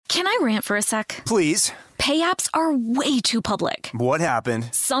Can I rant for a sec? Please. Pay apps are way too public. What happened?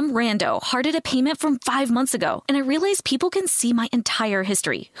 Some rando hearted a payment from 5 months ago, and I realized people can see my entire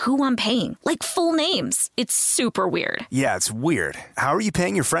history, who I'm paying, like full names. It's super weird. Yeah, it's weird. How are you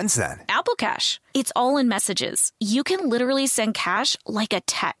paying your friends then? Apple Cash. It's all in messages. You can literally send cash like a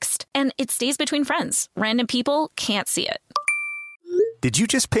text, and it stays between friends. Random people can't see it. Did you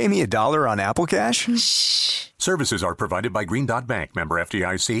just pay me $1 on Apple Cash? Shh. Services are provided by Green Dot Bank, member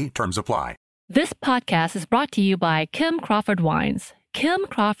FDIC. Terms apply. This podcast is brought to you by Kim Crawford Wines. Kim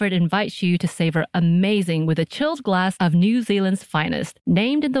Crawford invites you to savor amazing with a chilled glass of New Zealand's finest,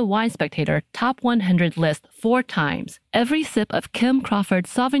 named in the Wine Spectator Top 100 list 4 times. Every sip of Kim Crawford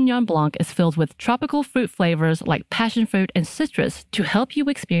Sauvignon Blanc is filled with tropical fruit flavors like passion fruit and citrus to help you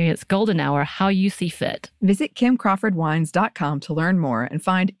experience golden hour how you see fit. Visit KimCrawfordWines.com to learn more and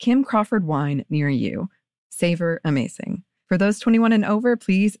find Kim Crawford wine near you. Savor amazing. For those 21 and over,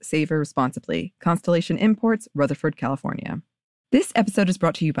 please savor responsibly. Constellation Imports, Rutherford, California. This episode is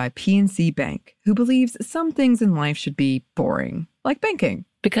brought to you by PNC Bank, who believes some things in life should be boring, like banking.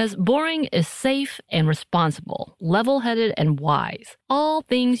 Because boring is safe and responsible, level-headed and wise. All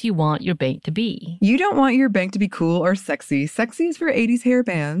things you want your bank to be. You don't want your bank to be cool or sexy. Sexy is for 80s hair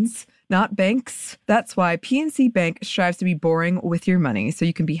bands, not banks. That's why PNC Bank strives to be boring with your money so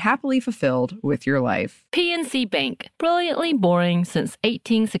you can be happily fulfilled with your life. PNC Bank, brilliantly boring since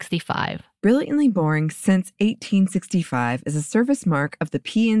 1865. Brilliantly Boring Since 1865 is a service mark of the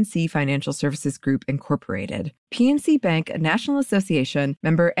PNC Financial Services Group, Incorporated. PNC Bank, a National Association,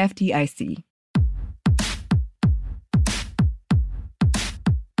 member FDIC.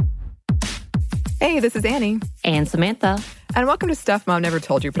 Hey, this is Annie. And Samantha. And welcome to Stuff Mom Never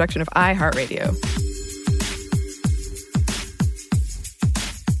Told You, production of iHeartRadio.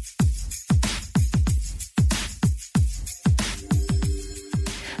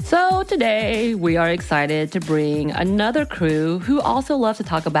 So today we are excited to bring another crew who also loves to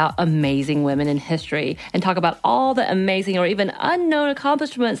talk about amazing women in history and talk about all the amazing or even unknown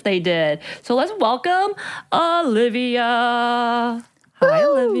accomplishments they did. So let's welcome Olivia. Hi,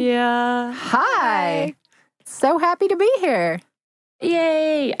 Olivia. Hi. So happy to be here.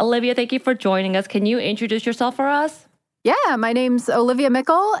 Yay. Olivia, thank you for joining us. Can you introduce yourself for us? Yeah, my name's Olivia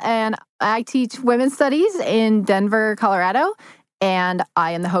Mickle, and I teach women's studies in Denver, Colorado. And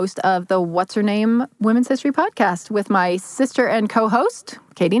I am the host of the What's Her Name Women's History podcast with my sister and co-host,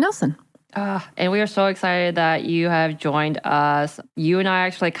 Katie Nelson. And we are so excited that you have joined us. You and I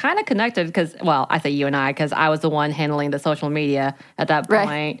actually kind of connected because, well, I say you and I because I was the one handling the social media at that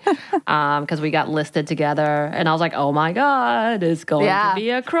point because we got listed together. And I was like, oh my God, it's going to be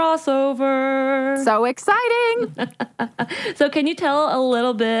a crossover. So exciting. So can you tell a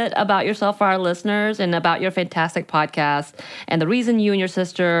little bit about yourself for our listeners and about your fantastic podcast and the reason you and your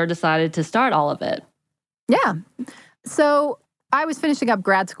sister decided to start all of it? Yeah. So I was finishing up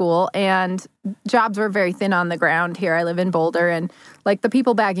grad school and jobs were very thin on the ground here. I live in Boulder and like the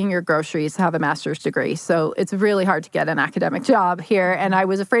people bagging your groceries have a master's degree. So it's really hard to get an academic job here. And I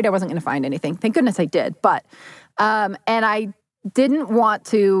was afraid I wasn't going to find anything. Thank goodness I did. But, and I didn't want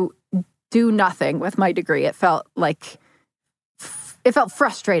to do nothing with my degree. It felt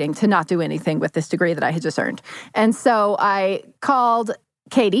frustrating to not do anything with this degree that I had just earned. And so I called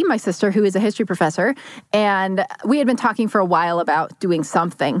Katie, my sister, who is a history professor, and we had been talking for a while about doing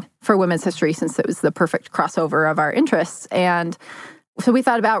something for women's history since it was the perfect crossover of our interests. And so we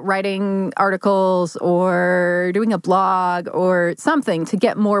thought about writing articles or doing a blog or something to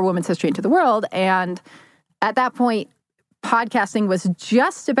get more women's history into the world. And at that point, podcasting was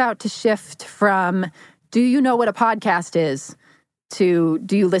just about to shift from, do you know what a podcast is, to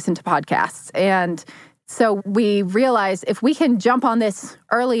do you listen to podcasts? And so we realized if we can jump on this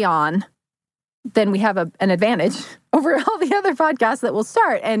early on, then we have an advantage over all the other podcasts that will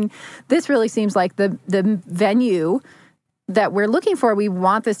start. And this really seems like the venue that we're looking for. We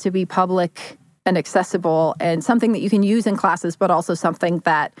want this to be public and accessible and something that you can use in classes, but also something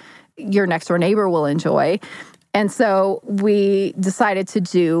that your next door neighbor will enjoy. And so we decided to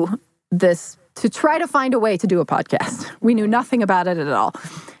do this, to try to find a way to do a podcast. We knew nothing about it at all.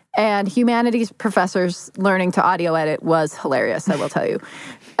 And humanities professors learning to audio edit was hilarious, I will tell you,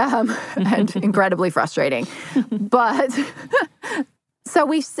 and incredibly frustrating. But so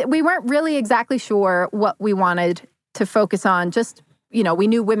we weren't really exactly sure what we wanted to focus on. Just, we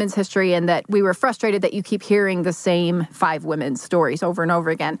knew women's history and that we were frustrated that you keep hearing the same 5 women's stories over and over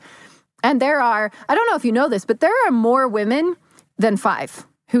again. And there are, I don't know if you know this, but there are more women than 5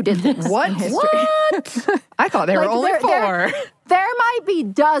 who did things in history. What? I thought there were only 4. There might be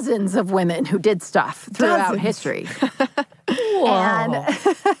dozens of women who did stuff throughout history. Whoa.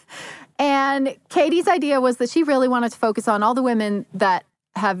 And Katie's idea was that she really wanted to focus on all the women that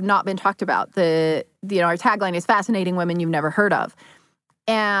have not been talked about. Our tagline is fascinating women you've never heard of.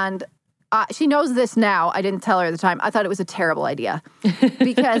 And she knows this now. I didn't tell her at the time. I thought it was a terrible idea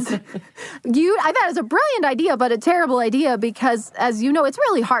because I thought it was a brilliant idea, but a terrible idea because, as you know, it's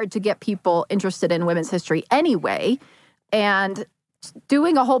really hard to get people interested in women's history anyway. And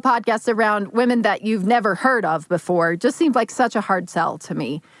doing a whole podcast around women that you've never heard of before just seemed like such a hard sell to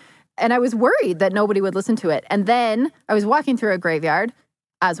me. And I was worried that nobody would listen to it. And then I was walking through a graveyard,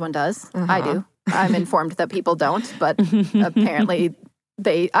 as one does. I do. I'm informed that people don't, but apparently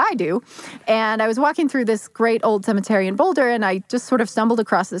I do. And I was walking through this great old cemetery in Boulder, and I just sort of stumbled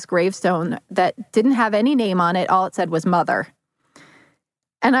across this gravestone that didn't have any name on it. All it said was Mother.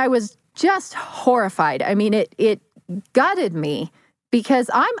 And I was just horrified. I mean, it gutted me because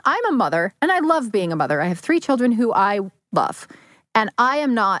I'm a mother, and I love being a mother. I have 3 children who I love, and I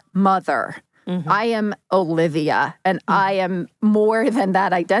am not Mother. Mm-hmm. I am Olivia, and I am more than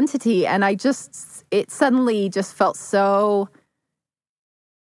that identity. And it suddenly just felt so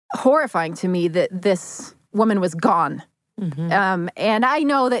horrifying to me that this woman was gone. Mm-hmm. And I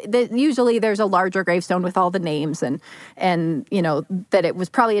know that usually there's a larger gravestone with all the names and that it was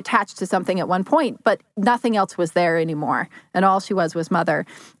probably attached to something at one point, but nothing else was there anymore. And all she was Mother.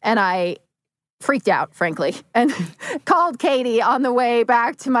 And I freaked out, frankly, and called Katie on the way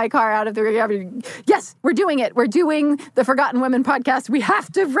back to my car out of the graveyard. Yes, we're doing it. We're doing the Forgotten Women podcast. We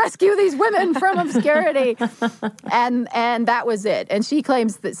have to rescue these women from obscurity. and that was it. And she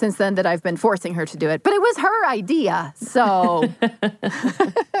claims that since then that I've been forcing her to do it. But it was her idea. So that's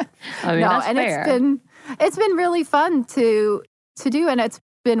fair. It's been really fun to do, and it's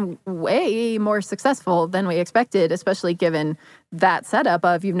been way more successful than we expected, especially given that setup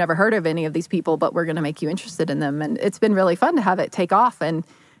of you've never heard of any of these people, but we're going to make you interested in them. And it's been really fun to have it take off and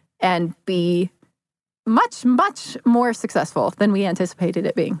be much, much more successful than we anticipated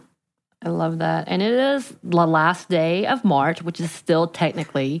it being. I love that. And it is the last day of March, which is still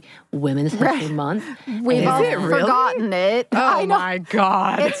technically Women's History Month. We've all forgotten it. Oh, my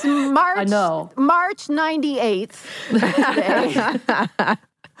God. It's March. I know. March 98th today.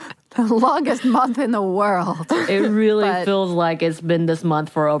 The longest month in the world. It really feels like it's been this month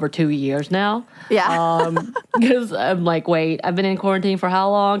for over 2 years now. Yeah. Because I'm like, wait, I've been in quarantine for how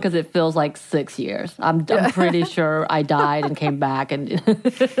long? Because it feels like 6 years. I'm pretty sure I died and came back, and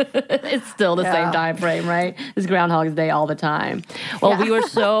it's still the same time frame, right? It's Groundhog's Day all the time. Well, we were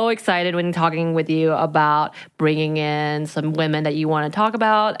so excited when talking with you about bringing in some women that you want to talk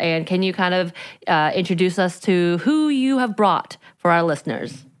about. And can you kind of introduce us to who you have brought for our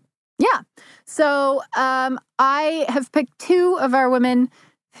listeners? Yeah. So I have picked 2 of our women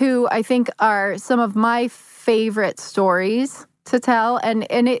who I think are some of my favorite stories to tell. And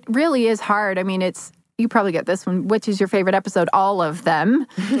it really is hard. I mean, you probably get this one. Which is your favorite episode? All of them.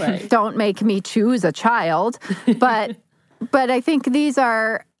 Right. Don't make me choose a child. But I think these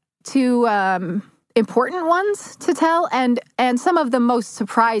are 2 important ones to tell, and some of the most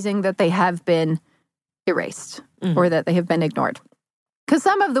surprising that they have been erased or that they have been ignored. Because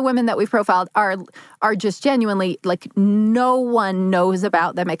some of the women that we've profiled are just genuinely, like, no one knows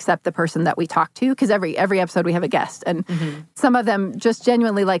about them except the person that we talk to. Because every episode we have a guest. And some of them just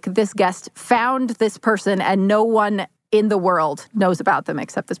genuinely, like, this guest found this person and no one in the world knows about them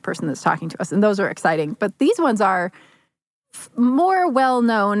except this person that's talking to us. And those are exciting. But these ones are more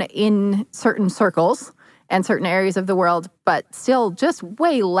well-known in certain circles and certain areas of the world, but still just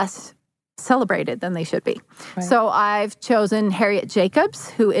way less celebrated than they should be. Right. So I've chosen Harriet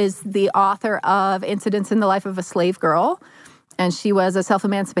Jacobs, who is the author of Incidents in the Life of a Slave Girl, and she was a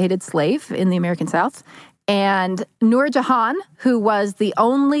self-emancipated slave in the American South, and Nur Jahan, who was the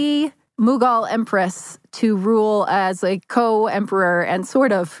only Mughal empress to rule as a co-emperor and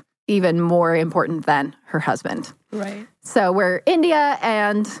sort of even more important than her husband. Right. So we're India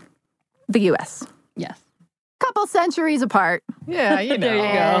and the U.S. Yes. Couple centuries apart. Yeah, you know. There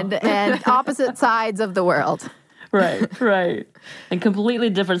you go. And opposite sides of the world. Right. And completely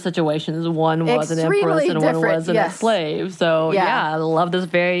different situations. One was an empress and one was a slave. So, I love this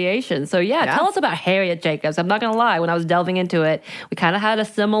variation. So, tell us about Harriet Jacobs. I'm not going to lie. When I was delving into it, we kind of had a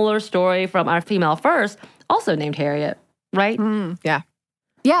similar story from our female first, also named Harriet, right? Yeah.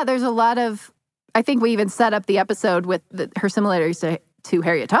 Yeah, there's a lot of, I think we even set up the episode with her similarities to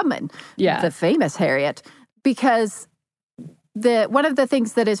Harriet Tubman, the famous Harriet, because one of the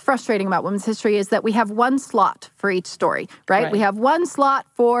things that is frustrating about women's history is that we have one slot for each story, right? We have one slot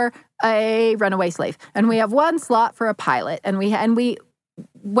for a runaway slave, and we have one slot for a pilot, and we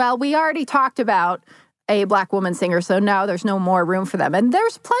already talked about a Black woman singer, so now there's no more room for them. And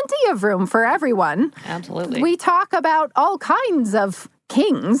there's plenty of room for everyone. Absolutely. We talk about all kinds of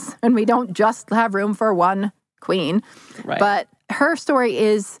kings, and we don't just have room for one queen. Right. But her story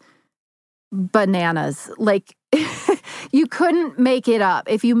is bananas. Like, you couldn't make it up.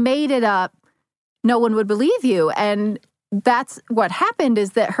 If you made it up, no one would believe you. And that's what happened,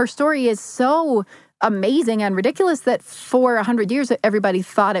 is that her story is so amazing and ridiculous that for 100 years, everybody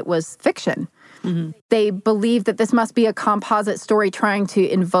thought it was fiction. Mm-hmm. They believed that this must be a composite story trying to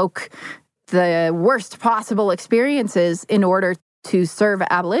invoke the worst possible experiences in order to serve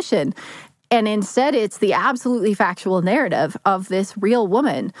abolition. And instead, it's the absolutely factual narrative of this real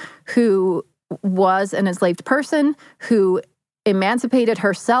woman who was an enslaved person, who emancipated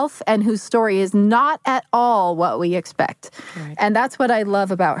herself, and whose story is not at all what we expect. Right. And that's what I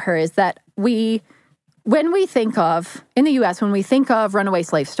love about her, is that when we think of, in the U.S., when we think of runaway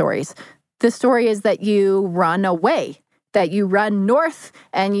slave stories, the story is that you run away, that you run north,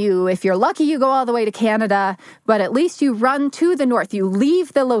 and if you're lucky, you go all the way to Canada, but at least you run to the north. You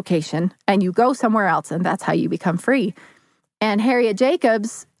leave the location and you go somewhere else, and that's how you become free. And Harriet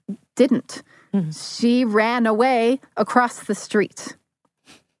Jacobs didn't. Mm-hmm. She ran away across the street.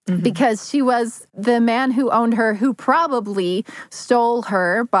 Mm-hmm. Because she was the man who owned her, who probably stole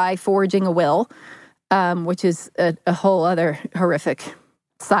her by forging a will, which is a whole other horrific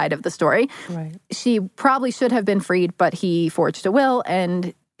side of the story. Right. She probably should have been freed, but he forged a will,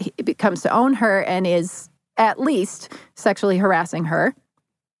 and he comes to own her and is at least sexually harassing her,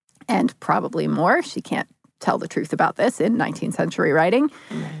 and probably more. She can't tell the truth about this in 19th century writing.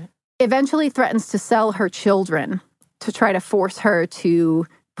 Right. Eventually threatens to sell her children to try to force her to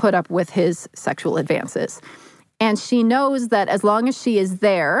put up with his sexual advances. And she knows that as long as she is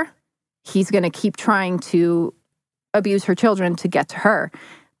there, he's going to keep trying to abuse her children to get to her.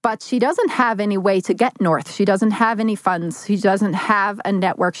 But she doesn't have any way to get north. She doesn't have any funds. She doesn't have a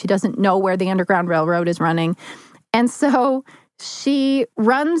network. She doesn't know where the Underground Railroad is running. And so she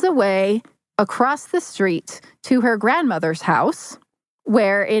runs away across the street to her grandmother's house,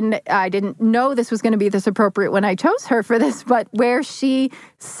 I didn't know this was going to be this appropriate when I chose her for this, but where she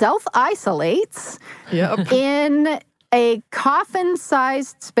self-isolates in a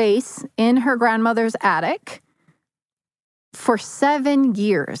coffin-sized space in her grandmother's attic for 7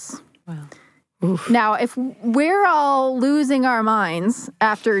 years. Wow. Oof. Now, if we're all losing our minds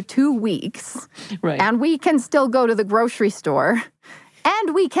after 2 weeks, right, and we can still go to the grocery store,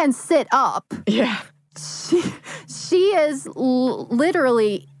 and we can sit up, she is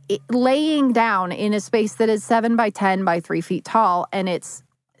literally laying down in a space that is 7 by 10 by 3 feet tall, and it's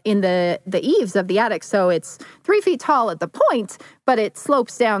in the eaves of the attic, so it's 3 feet tall at the point, but it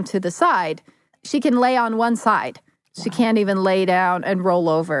slopes down to the side. She can lay on one side. Wow. She can't even lay down and roll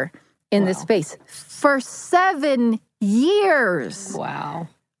over in this space for 7 years. Wow.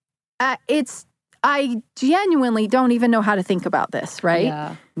 I genuinely don't even know how to think about this, right?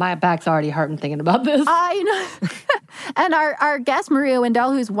 Yeah. My back's already hurting thinking about this. I know. And our guest, Maria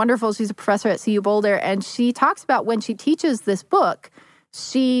Wendell, who's wonderful, she's a professor at CU Boulder, and she talks about when she teaches this book,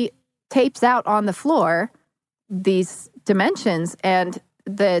 she tapes out on the floor these dimensions, and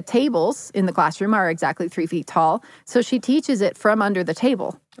the tables in the classroom are exactly 3 feet tall. So she teaches it from under the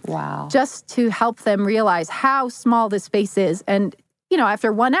table. Wow. Just to help them realize how small this space is. And,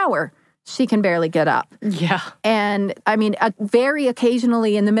 after 1 hour, she can barely get up. Yeah. And, very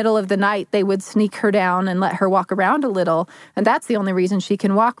occasionally in the middle of the night, they would sneak her down and let her walk around a little. And that's the only reason she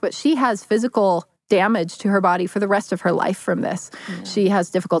can walk. But she has physical damage to her body for the rest of her life from this. Yeah. She has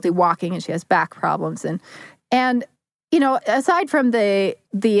difficulty walking, and she has back problems. And aside from the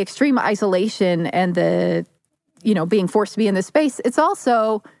extreme isolation and the, being forced to be in this space,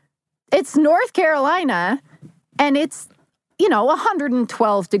 it's North Carolina, and it's,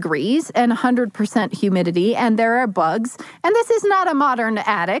 112 degrees and 100% humidity, and there are bugs. And this is not a modern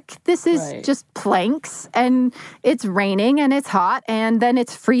attic. This is just planks, and it's raining, and it's hot, and then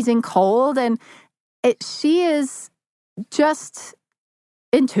it's freezing cold. And she is just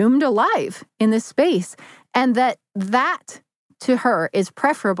entombed alive in this space. And that to her is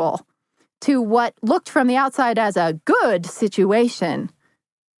preferable to what looked from the outside as a good situation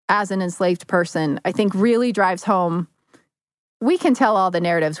as an enslaved person, I think really drives home. We can tell all the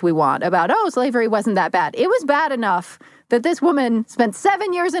narratives we want about, slavery wasn't that bad. It was bad enough that this woman spent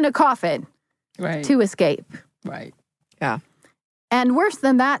 7 years in a coffin to escape. Right. Yeah. And worse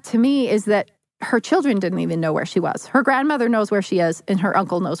than that to me is that her children didn't even know where she was. Her grandmother knows where she is, and her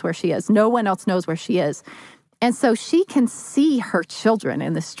uncle knows where she is. No one else knows where she is. And so she can see her children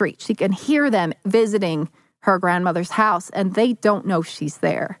in the street. She can hear them visiting her grandmother's house, and they don't know she's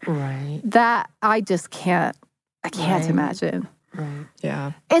there. Right. That I just can't imagine. Right.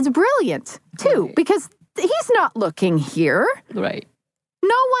 Yeah. It's brilliant, too, because he's not looking here. Right.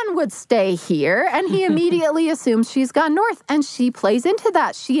 No one would stay here. And he immediately assumes she's gone north. And she plays into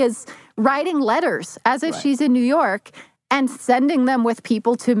that. She is writing letters as if she's in New York and sending them with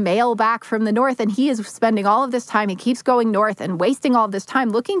people to mail back from the north. And he is spending all of this time. He keeps going north and wasting all of this time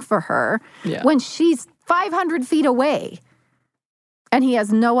looking for her when she's 500 feet away. And he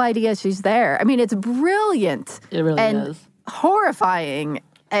has no idea she's there. I mean, it's brilliant. It really is. Horrifying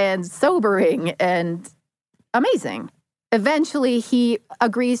and sobering and amazing. Eventually, he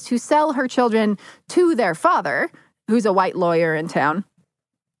agrees to sell her children to their father, who's a white lawyer in town.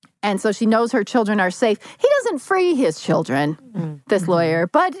 And so she knows her children are safe. He doesn't free his children, this lawyer,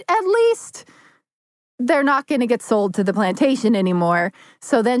 but at least they're not going to get sold to the plantation anymore.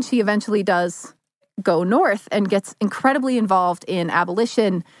 So then she eventually does go north and gets incredibly involved in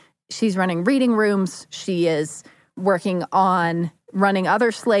abolition. She's running reading rooms. She is working on running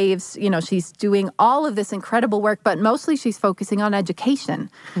other slaves. You know, she's doing all of this incredible work, but mostly she's focusing on education.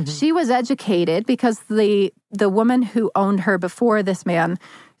 She was educated because the woman who owned her before this man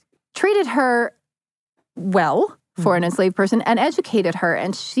treated her well for an enslaved person and educated her.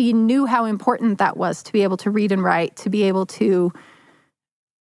 And she knew how important that was to be able to read and write, to be able to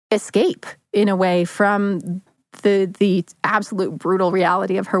escape in a way from the absolute brutal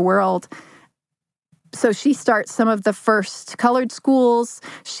reality of her world. So she starts some of the first colored schools.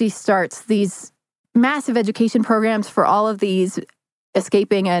 She starts these massive education programs for all of these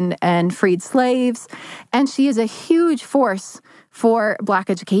escaping and freed slaves. And she is a huge force for Black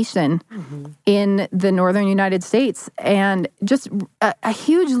education in the northern United States, and just a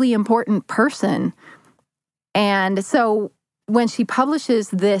hugely important person. And so when she publishes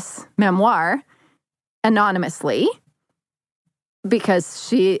this memoir anonymously,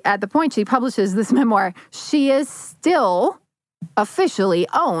 because at the point she publishes this memoir, she is still officially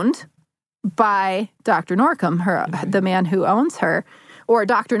owned by Dr. Norcom, the man who owns her, or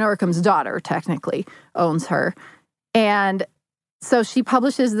Dr. Norcom's daughter, technically, owns her. And so she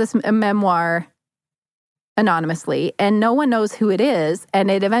publishes this memoir anonymously, and no one knows who it is. And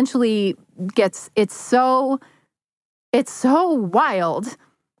it eventually it's so wild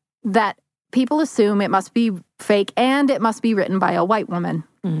that people assume it must be fake and it must be written by a white woman.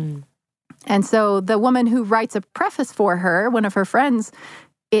 And so the woman who writes a preface for her, one of her friends,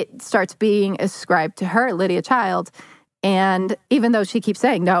 it starts being ascribed to her, Lydia Child. And even though she keeps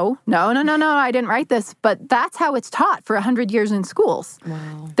saying, no, I didn't write this, but that's how it's taught for 100 years in schools,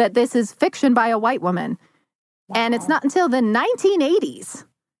 that this is fiction by a white woman. And it's not until the 1980s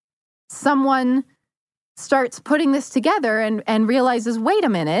someone starts putting this together and realizes, wait a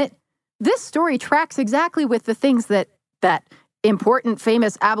minute, this story tracks exactly with the things that important,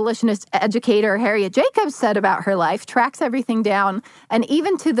 famous abolitionist educator Harriet Jacobs said about her life, tracks everything down, and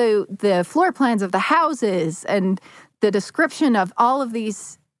even to the floor plans of the houses and the description of all of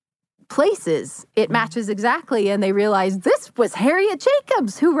these places, it matches exactly. And they realize this was Harriet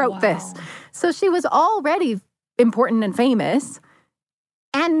Jacobs who wrote this. So she was already important and famous,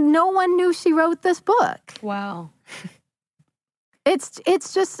 and no one knew she wrote this book. Wow. It's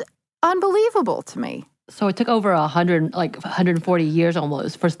just unbelievable to me. So it took over 140 years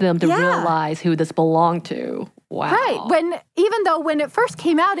almost for them to realize who this belonged to. Wow. Right. Even though when it first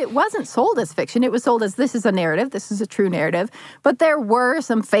came out, it wasn't sold as fiction. It was sold as, this is a narrative, this is a true narrative. But there were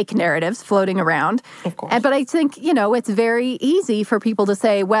some fake narratives floating around. Of course. But I think, it's very easy for people to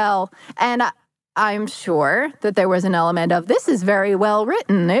say, well, and I'm sure that there was an element of, this is very well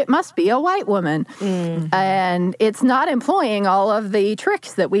written. It must be a white woman. And it's not employing all of the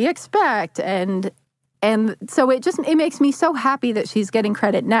tricks that we expect. And so it makes me so happy that she's getting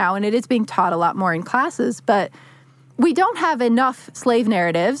credit now, and it is being taught a lot more in classes. But we don't have enough slave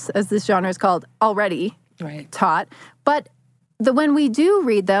narratives, as this genre is called, already taught. But when we do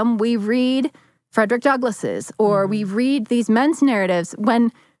read them, we read Frederick Douglass's, or we read these men's narratives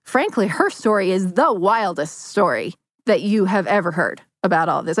when, frankly, her story is the wildest story that you have ever heard about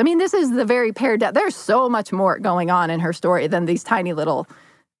all of this. I mean, this is the very pared down. There's so much more going on in her story than these tiny little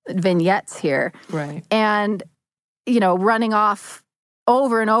vignettes here. Right. And, running off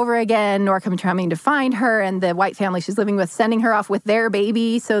over and over again, Norcom trying to find her, and the white family she's living with sending her off with their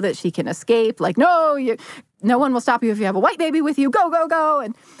baby so that she can escape. Like, no one will stop you if you have a white baby with you. Go, go, go.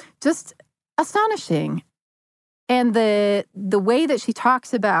 And just astonishing. And the way that she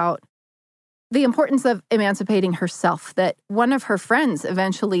talks about the importance of emancipating herself, that one of her friends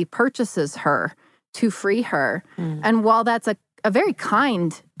eventually purchases her to free her. And while that's a very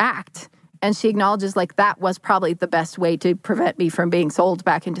kind act, and she acknowledges like that was probably the best way to prevent me from being sold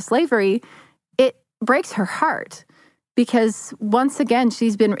back into slavery, it breaks her heart because once again,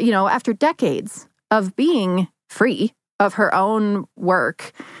 she's been, after decades of being free of her own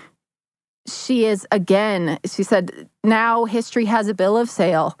work, she said, now history has a bill of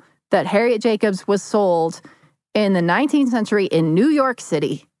sale that Harriet Jacobs was sold in the 19th century in New York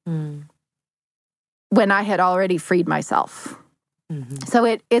City when I had already freed myself. Mm-hmm.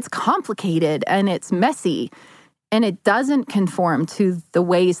 So it's complicated and it's messy and it doesn't conform to the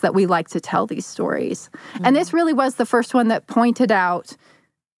ways that we like to tell these stories. Mm-hmm. And this really was the first one that pointed out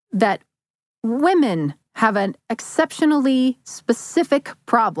that women have an exceptionally specific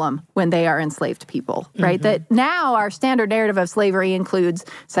problem when they are enslaved people, right? That now our standard narrative of slavery includes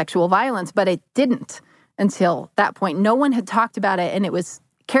sexual violence, but it didn't until that point. No one had talked about it, and it was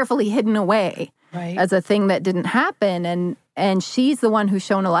carefully hidden away as a thing that didn't happen. And she's the one who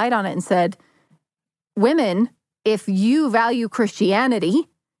shone a light on it and said, women, if you value Christianity,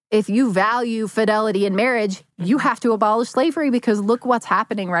 if you value fidelity in marriage, you have to abolish slavery because look what's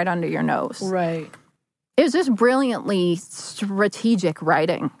happening right under your nose. Right. It was just brilliantly strategic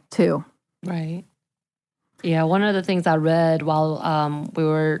writing, too. Right. Yeah, one of the things I read while we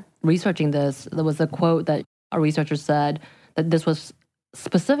were researching this, there was a quote that a researcher said that this was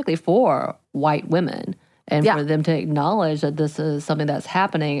specifically for white women and for them to acknowledge that this is something that's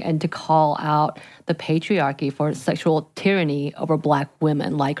happening and to call out the patriarchy for sexual tyranny over Black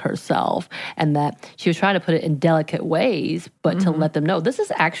women like herself, and that she was trying to put it in delicate ways, but to let them know this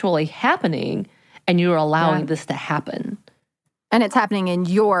is actually happening. And you're allowing this to happen. And it's happening in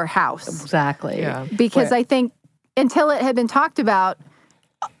your house. Exactly. Yeah. Because I think until it had been talked about,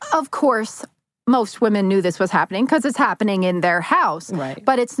 of course, most women knew this was happening because it's happening in their house. Right.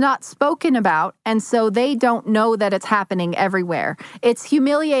 But it's not spoken about, and so they don't know that it's happening everywhere. It's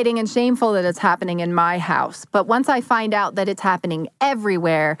humiliating and shameful that it's happening in my house. But once I find out that it's happening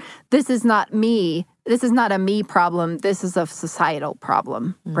everywhere, this is not me. This is not a me problem. This is a societal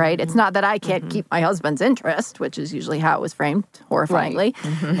problem, right? It's not that I can't keep my husband's interest, which is usually how it was framed, horrifyingly.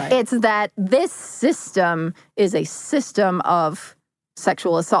 Right. It's that this system is a system of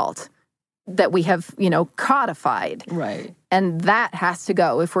sexual assault that we have, codified. Right. And that has to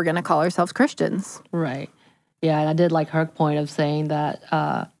go if we're going to call ourselves Christians. Right. Yeah, and I did like her point of saying that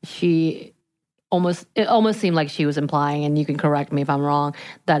it almost seemed like she was implying, and you can correct me if I'm wrong,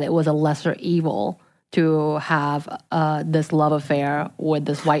 that it was a lesser evil to have this love affair with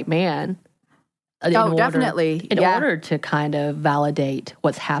this white man. Definitely. In order to kind of validate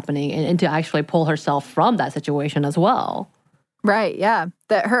what's happening and to actually pull herself from that situation as well. Right, yeah.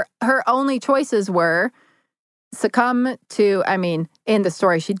 That her only choices were succumb to, in the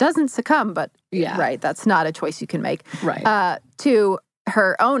story, she doesn't succumb, but right, that's not a choice you can make. Right. To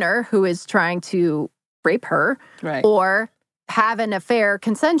her owner, who is trying to rape her, or have an affair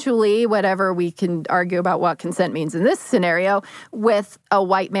consensually, whatever we can argue about what consent means in this scenario, with a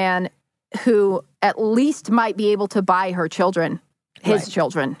white man who at least might be able to buy her children, his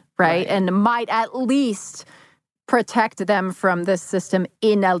children, right? And might at least protect them from this system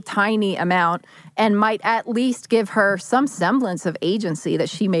in a tiny amount, and might at least give her some semblance of agency that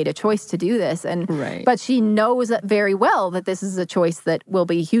she made a choice to do this. But she knows very well that this is a choice that will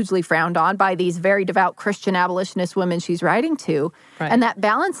be hugely frowned on by these very devout Christian abolitionist women she's writing to. And that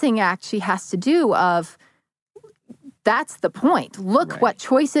balancing act she has to do of, that's the point. Look what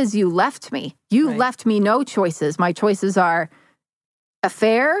choices you left me. You left me no choices. My choices are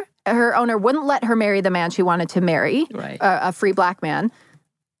affair. Her owner wouldn't let her marry the man she wanted to marry, a free Black man.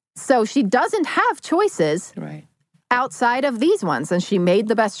 So she doesn't have choices outside of these ones. And she made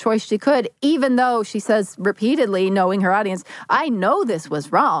the best choice she could, even though she says repeatedly, knowing her audience, I know this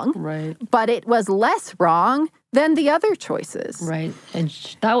was wrong, but it was less wrong than the other choices. Right. And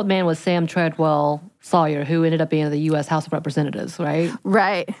that man was Sam Treadwell Sawyer, who ended up being in the U.S. House of Representatives, right?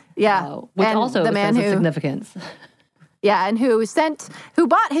 Right. Yeah. Which and also the man has who, a significance. Yeah, and who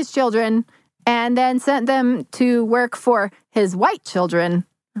bought his children and then sent them to work for his white children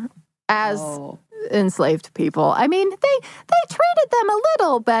as enslaved people. They treated them a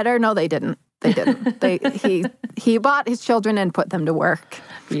little better. No, they didn't. They didn't. He bought his children and put them to work.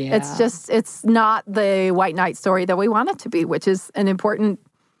 Yeah. It's not the white knight story that we want it to be, which is an important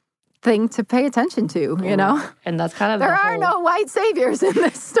thing to pay attention to, And that's kind of there are no white saviors in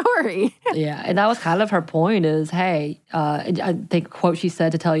this story. Yeah, and that was kind of her point is, hey, I think a quote she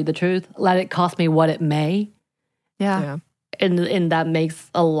said, to tell you the truth, let it cost me what it may. Yeah. And that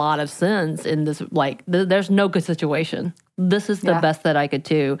makes a lot of sense in this, there's no good situation. This is the best that I could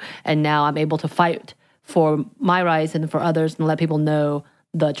do, and now I'm able to fight for my rights and for others and let people know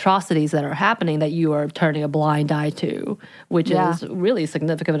the atrocities that are happening that you are turning a blind eye to, which is really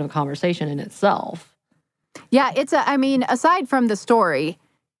significant of a conversation in itself. Yeah, aside from the story,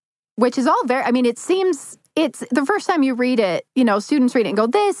 which is all it's the first time you read it, students read it and go,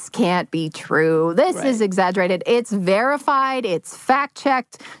 this can't be true. This is exaggerated. It's verified. It's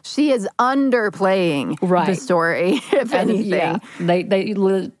fact-checked. She is underplaying the story, if anything. Yeah. They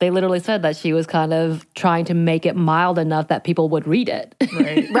literally said that she was kind of trying to make it mild enough that people would read it.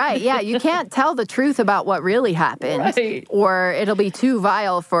 Right, yeah. You can't tell the truth about what really happened, or it'll be too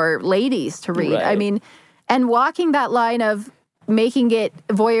vile for ladies to read. Right. And walking that line of making it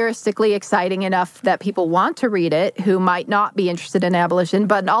voyeuristically exciting enough that people want to read it who might not be interested in abolition,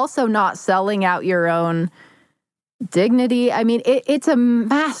 but also not selling out your own dignity. It's a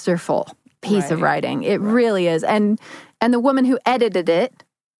masterful piece of writing. It really is. And the woman who edited it,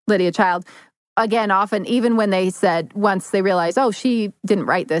 Lydia Child, again, often, even when they said, once they realized, oh, she didn't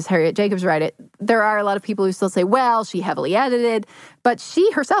write this, Harriet Jacobs wrote it, there are a lot of people who still say, well, she heavily edited. But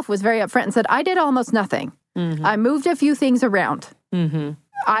she herself was very upfront and said, I did almost nothing. Mm-hmm. I moved a few things around. Mm-hmm.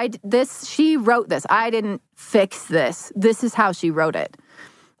 She wrote this. I didn't fix this. This is how she wrote it.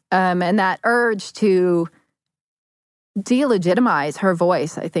 And that urge to delegitimize her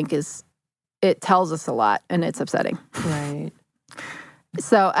voice, I think, it tells us a lot, and it's upsetting. Right.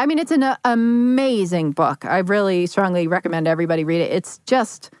 So, it's an amazing book. I really strongly recommend everybody read it. It's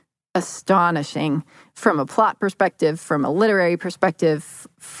just astonishing from a plot perspective, from a literary perspective,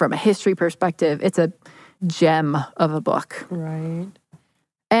 from a history perspective. It's a gem of a book. Right.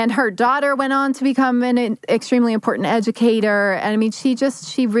 And her daughter went on to become an extremely important educator. And she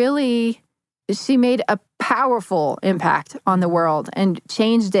made a powerful impact on the world and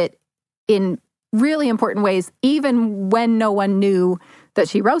changed it in really important ways, even when no one knew that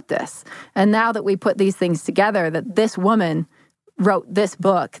she wrote this. And now that we put these things together, that this woman wrote this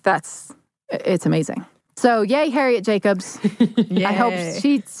book, it's amazing. So yay, Harriet Jacobs. Yay. I hope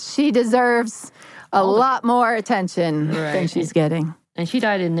she deserves a lot more attention than she's getting. And she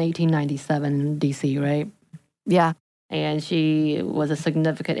died in 1897 in D.C., right? Yeah. And she was a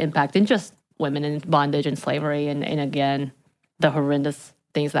significant impact in just women in bondage and slavery and again, the horrendous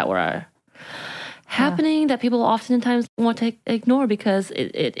things that were happening that people oftentimes want to ignore because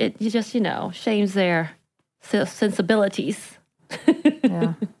it just, shames their sensibilities.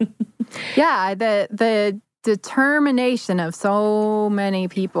 Yeah. Yeah, the determination of so many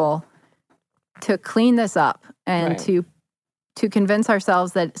people to clean this up and to convince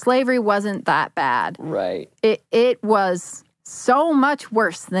ourselves that slavery wasn't that bad. Right. It was so much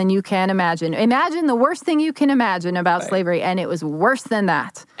worse than you can imagine. Imagine the worst thing you can imagine about slavery, and it was worse than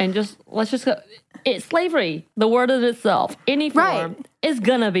that. And let's just go. It's slavery, the word in itself, any form, is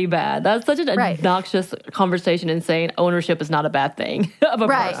gonna be bad. That's such an obnoxious conversation in saying ownership is not a bad thing of a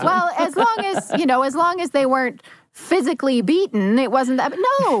person. Well, as long as they weren't physically beaten, it wasn't that. But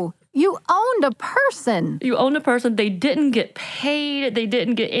no, you owned a person. You owned a person. They didn't get paid. They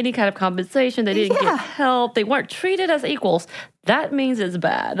didn't get any kind of compensation. They didn't get help. They weren't treated as equals. That means it's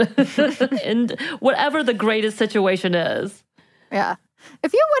bad. And whatever the greatest situation is. Yeah.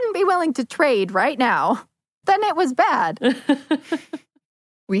 If you wouldn't be willing to trade right now, then it was bad.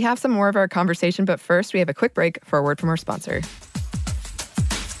 We have some more of our conversation, but first we have a quick break for a word from our sponsor.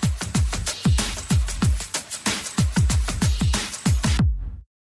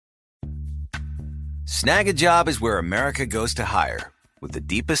 Snag a Job is where America goes to hire, with the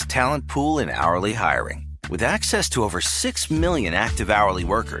deepest talent pool in hourly hiring. With access to over 6 million active hourly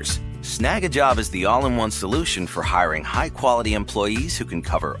workers, Snag a Job is the all-in-one solution for hiring high-quality employees who can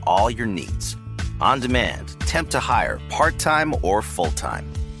cover all your needs. On demand, temp to hire, part-time or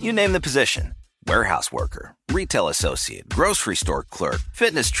full-time. You name the position. Warehouse worker, retail associate, grocery store clerk,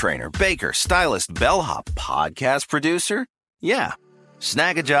 fitness trainer, baker, stylist, bellhop, podcast producer. Yeah,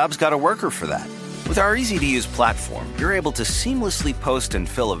 Snag a Job's got a worker for that. With our easy-to-use platform, you're able to seamlessly post and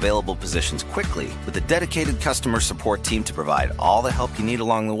fill available positions quickly with a dedicated customer support team to provide all the help you need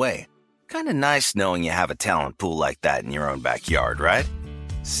along the way. Kind of nice knowing you have a talent pool like that in your own backyard, right?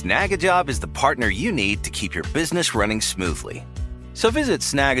 Snag a Job is the partner you need to keep your business running smoothly. So visit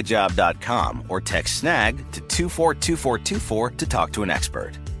snagajob.com or text SNAG to 242424 to talk to an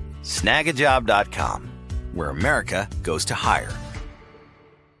expert. Snagajob.com, where America goes to hire.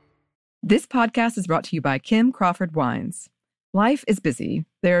 This podcast is brought to you by Kim Crawford Wines. Life is busy.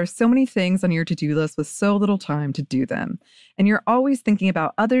 There are so many things on your to-do list with so little time to do them. And you're always thinking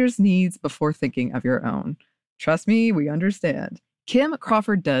about others' needs before thinking of your own. Trust me, we understand. Kim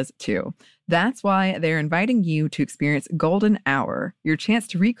Crawford does too. That's why they're inviting you to experience Golden Hour, your chance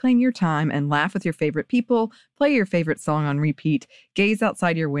to reclaim your time and laugh with your favorite people, play your favorite song on repeat, gaze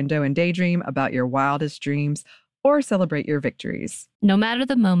outside your window and daydream about your wildest dreams, or celebrate your victories. No matter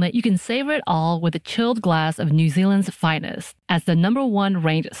the moment, you can savor it all with a chilled glass of New Zealand's finest. As the #1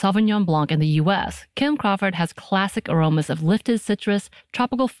 ranked Sauvignon Blanc in the U.S., Kim Crawford has classic aromas of lifted citrus,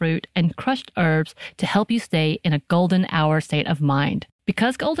 tropical fruit, and crushed herbs to help you stay in a golden hour state of mind.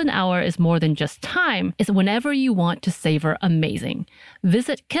 Because golden hour is more than just time, it's whenever you want to savor amazing.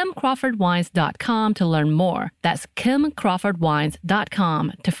 Visit KimCrawfordWines.com to learn more. That's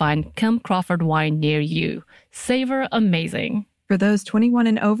KimCrawfordWines.com to find Kim Crawford wine near you. Savor amazing. For those 21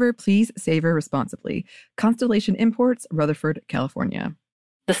 and over, please savor responsibly. Constellation Imports, Rutherford, California.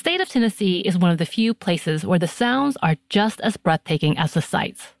 The state of Tennessee is one of the few places where the sounds are just as breathtaking as the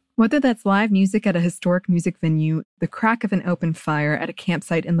sights. Whether that's live music at a historic music venue, the crack of an open fire at a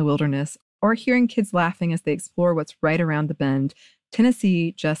campsite in the wilderness, or hearing kids laughing as they explore what's right around the bend,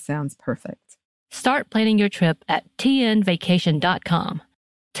 Tennessee just sounds perfect. Start planning your trip at tnvacation.com.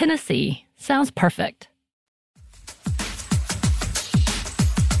 Tennessee sounds perfect.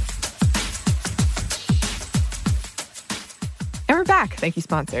 And we're back. Thank you,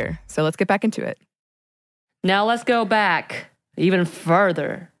 sponsor. So let's get back into it. Now let's go back even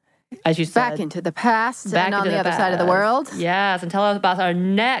further. As you said, back into the past and on the other side of the world. Yes, and tell us about our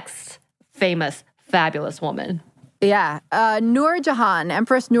next famous, fabulous woman. Yeah, Noor Jahan,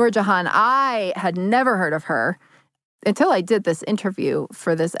 Empress Noor Jahan. I had never heard of her until I did this interview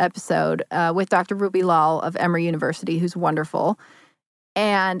for this episode with Dr. Ruby Lal of Emory University, who's wonderful.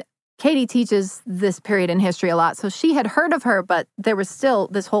 And Katie teaches this period in history a lot, so she had heard of her, but there was still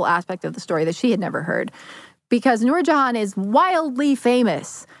this whole aspect of the story that she had never heard. Because Noor Jahan is wildly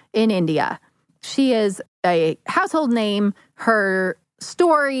famous in India. She is a household name. Her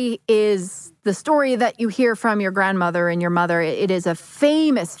story is the story that you hear from your grandmother and your mother. It is a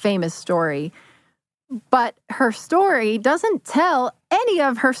famous, famous story. But her story doesn't tell any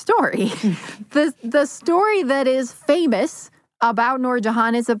of her story. The story that is famous about Noor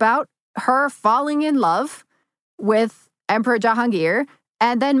Jahan is about her falling in love with Emperor Jahangir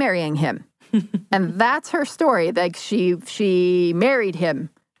and then marrying him. And that's her story. Like she married him.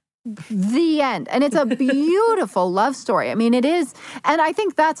 The end. And it's a beautiful love story. I mean, it is. And I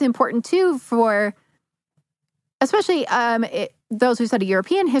think that's important too for, especially those who study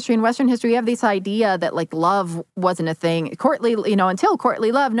European history and Western history. You have this idea that like love wasn't a thing. Courtly, until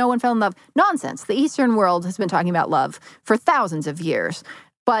courtly love, no one fell in love. Nonsense. The Eastern world has been talking about love for thousands of years.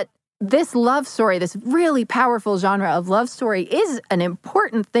 But this love story, this really powerful genre of love story, is an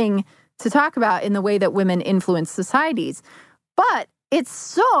important thing to talk about in the way that women influence societies. But it's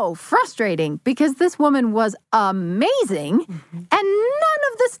so frustrating because this woman was amazing, and none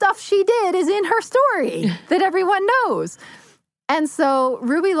of the stuff she did is in her story that everyone knows. And so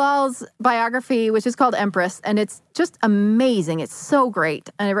Ruby Lal's biography, which is called Empress, and it's just amazing. It's so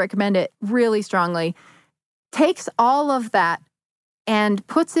great, and I recommend it really strongly, takes all of that and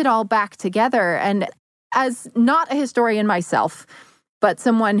puts it all back together. And as not a historian myself, but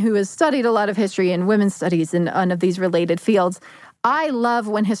someone who has studied a lot of history and women's studies in one of these related fields, I love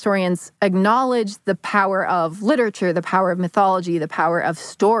when historians acknowledge the power of literature, the power of mythology, the power of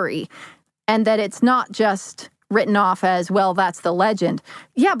story, and that it's not just written off as, well, that's the legend.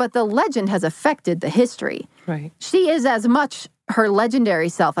 Yeah, but the legend has affected the history. Right. She is as much her legendary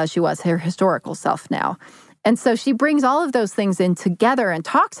self as she was her historical self now. And so she brings all of those things in together and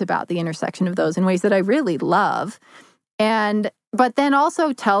talks about the intersection of those in ways that I really love. But then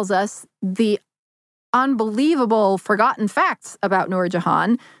also tells us the unbelievable forgotten facts about Noor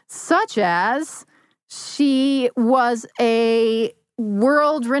Jahan, such as she was a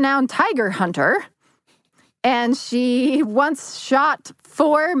world-renowned tiger hunter, and she once shot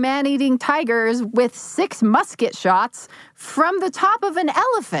 4 man-eating tigers with 6 musket shots from the top of an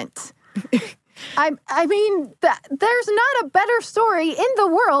elephant. I mean, there's not a better story in the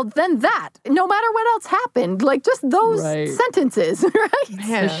world than that, no matter what else happened. Like, just those sentences, right?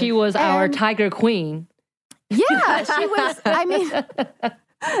 Man. So she was our tiger queen. Yeah, she was, I mean,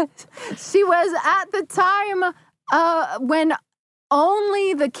 she was at the time when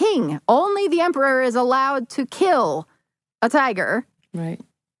only the king, only the emperor is allowed to kill a tiger. Right.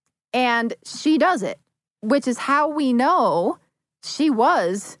 And she does it, which is how we know she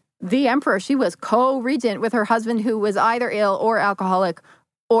was the emperor. She was co-regent with her husband, who was either ill or alcoholic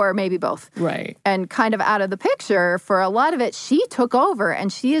or maybe both. Right. And kind of out of the picture for a lot of it, she took over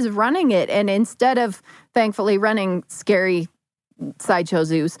and she is running it. And instead of, thankfully, running scary sideshow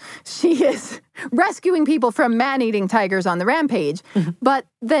zoos. She is rescuing people from man-eating tigers on the rampage. But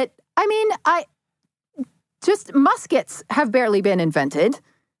muskets have barely been invented.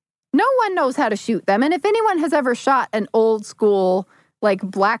 No one knows how to shoot them. And if anyone has ever shot an old school, like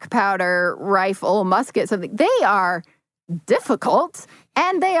black powder rifle musket, something, they are difficult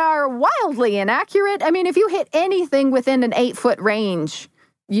and they are wildly inaccurate. I mean, if you hit anything within an 8-foot range,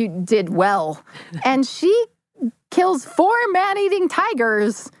 you did well. And she kills 4 man-eating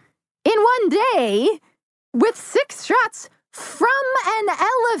tigers in one day with 6 shots from an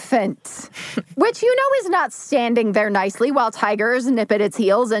elephant, which is not standing there nicely while tigers nip at its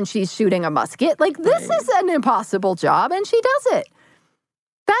heels and she's shooting a musket. Like, this is an impossible job, and she does it.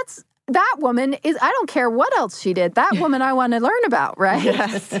 That woman is, I don't care what else she did, that woman I want to learn about, right?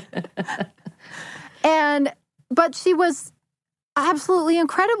 Yes. But she was absolutely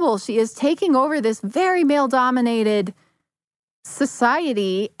incredible. She is taking over this very male-dominated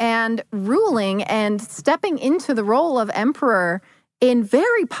society and ruling and stepping into the role of emperor in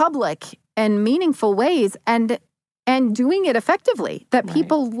very public and meaningful ways and doing it effectively, that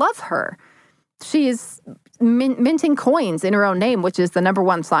people love her. She is minting coins in her own name, which is the number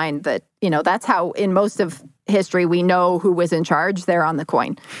one sign that, that's how in most of history we know who was in charge there on the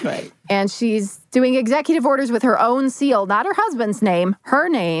coin. Right. And she's doing executive orders with her own seal, not her husband's name, her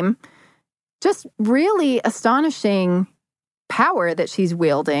name. Just really astonishing power that she's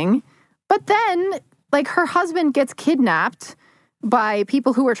wielding. But then, her husband gets kidnapped by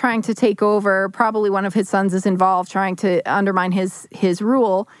people who are trying to take over. Probably one of his sons is involved, trying to undermine his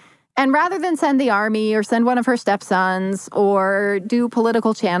rule. And rather than send the army or send one of her stepsons or do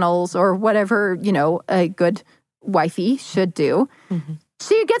political channels or whatever, a good wifey should do,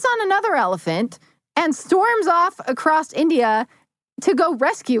 she gets on another elephant and storms off across India to go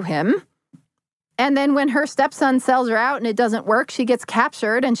rescue him. And then when her stepson sells her out and it doesn't work, she gets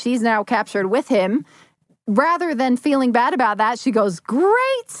captured and she's now captured with him. Rather than feeling bad about that, she goes,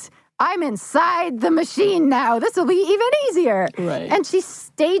 great, I'm inside the machine now. This will be even easier. Right. And she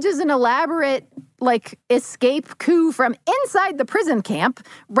stages an elaborate, escape coup from inside the prison camp,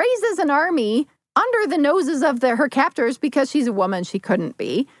 raises an army under the noses of her captors because she's a woman, she couldn't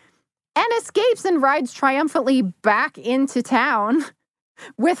be, and escapes and rides triumphantly back into town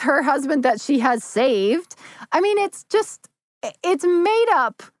with her husband that she has saved. I mean, it's made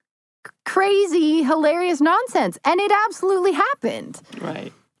up, crazy, hilarious nonsense. And it absolutely happened.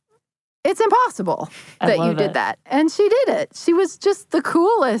 Right. It's impossible that you did that. And she did it. She was just the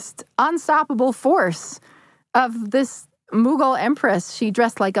coolest, unstoppable force of this Mughal empress. She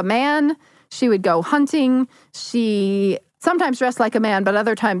dressed like a man. She would go hunting. She sometimes dressed like a man, but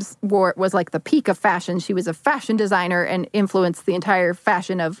other times was like the peak of fashion. She was a fashion designer and influenced the entire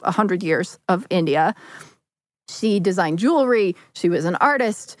fashion of 100 years of India. She designed jewelry. She was an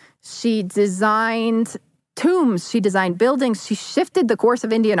artist. She designed tombs. She designed buildings. She shifted the course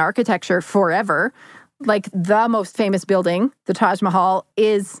of Indian architecture forever. Like, the most famous building, the Taj Mahal,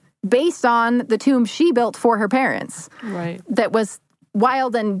 is based on the tomb she built for her parents. Right. That was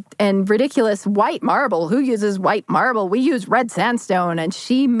wild and ridiculous white marble. Who uses white marble? We use red sandstone. And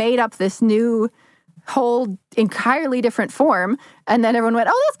she made up this new whole entirely different form. And then everyone went,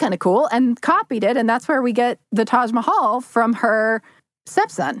 oh, that's kind of cool, and copied it. And that's where we get the Taj Mahal from her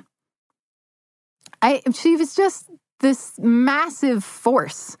stepson. She was just this massive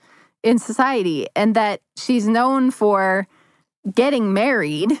force in society, and that she's known for getting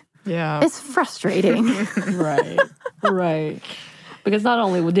married. Yeah. It's frustrating. Right. Because not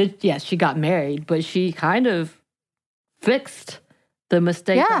only she got married, but she kind of fixed the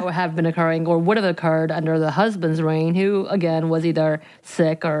mistakes that would have been occurring or would have occurred under the husband's reign, who, again, was either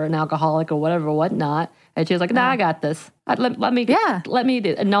sick or an alcoholic or whatnot. And she was like, nah, I got this. Let me do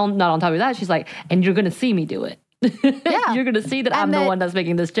it. And not on top of that, she's like, and you're going to see me do it. Yeah. You're going to see that I'm the one that's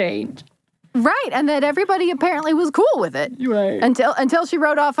making this change. Right. And that everybody apparently was cool with it. Right. Until she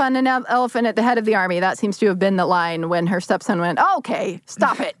rode off on an elephant at the head of the army. That seems to have been the line when her stepson went, okay,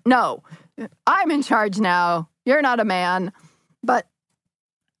 stop it. No, I'm in charge now. You're not a man. But,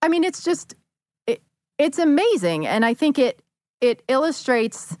 I mean, it's just, it's amazing. And I think it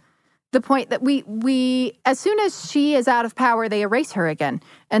illustrates the point that we, as soon as she is out of power, they erase her again.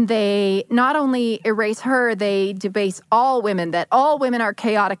 And they not only erase her, they debase all women, that all women are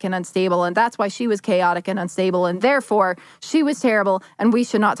chaotic and unstable. And that's why she was chaotic and unstable. And therefore, she was terrible. And we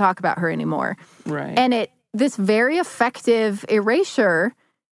should not talk about her anymore. Right. And this very effective erasure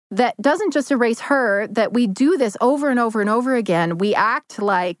that doesn't just erase her, that we do this over and over and over again. We act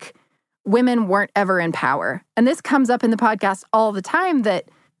like women weren't ever in power. And this comes up in the podcast all the time, that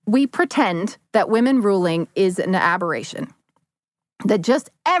we pretend that women ruling is an aberration. that just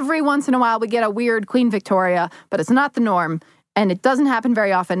every once in a while we get a weird Queen Victoria, but it's not the norm. And it doesn't happen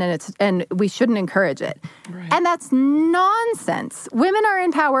very often, and we shouldn't encourage it. Right. And that's nonsense. Women are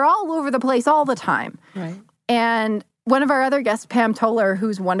in power all over the place all the time. Right. And one of our other guests, Pam Toller,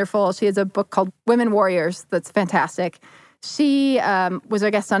 who's wonderful, she has a book called Women Warriors that's fantastic. She was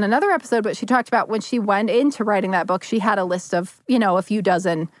our guest on another episode, but she talked about when she went into writing that book, she had a list of, a few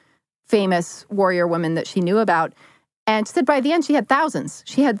dozen famous warrior women that she knew about. And she said by the end, she had thousands.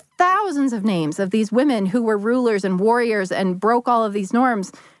 She had thousands of names of these women who were rulers and warriors and broke all of these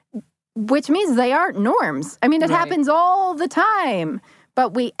norms, which means they aren't norms. I mean, it happens all the time.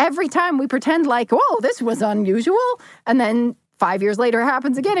 But every time we pretend like, whoa, this was unusual. And then 5 years later it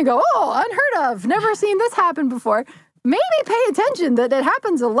happens again and go, oh, unheard of. Never seen this happen before. Maybe pay attention that it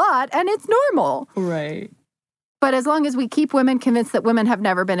happens a lot and it's normal. Right. But as long as we keep women convinced that women have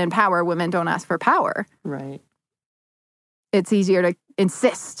never been in power, women don't ask for power. Right. It's easier to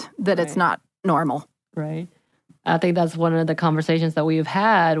insist that it's not normal. Right. I think that's one of the conversations that we've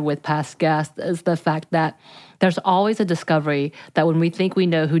had with past guests is the fact that there's always a discovery that when we think we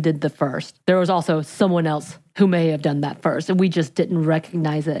know who did the first, there was also someone else who may have done that first. And we just didn't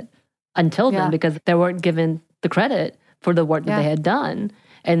recognize it until then because they weren't given the credit for the work that they had done.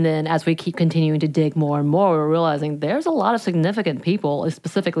 And then as we keep continuing to dig more and more, we're realizing there's a lot of significant people,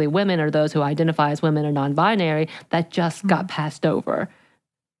 specifically women or those who identify as women or non-binary, that just got passed over.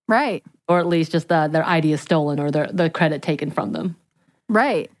 Right. Or at least just their idea stolen or the credit taken from them.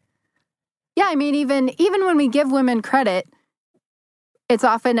 Right. Yeah, I mean, even when we give women credit, it's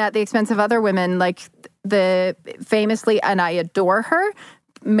often at the expense of other women, like famously, and I adore her,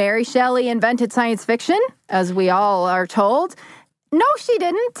 Mary Shelley invented science fiction, as we all are told. No, she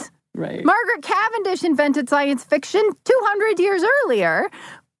didn't. Right. Margaret Cavendish invented science fiction 200 years earlier,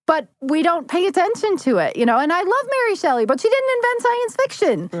 but we don't pay attention to it, And I love Mary Shelley, but she didn't invent science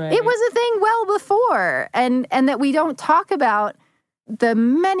fiction. Right. It was a thing well before, and that we don't talk about the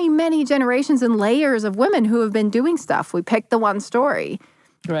many, many generations and layers of women who have been doing stuff. We pick the one story.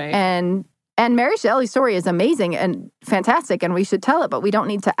 Right. And Mary Shelley's story is amazing and fantastic, and we should tell it, but we don't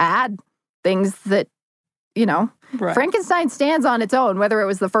need to add things that, Right. Frankenstein stands on its own, whether it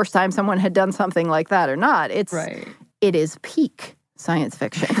was the first time someone had done something like that or not. It is peak science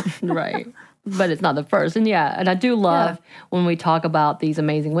fiction. Right. But it's not the first. And I do love when we talk about these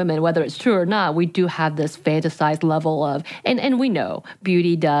amazing women, whether it's true or not, we do have this fantasized level of, and we know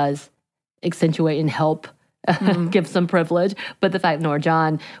beauty does accentuate and help give some privilege. But the fact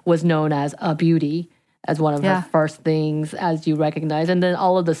Noor-Jan was known as a beauty, as one of her first things, as you recognize. And then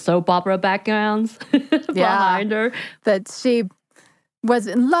all of the soap opera backgrounds behind her. That she was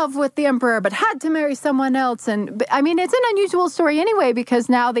in love with the emperor, but had to marry someone else. And I mean, it's an unusual story anyway, because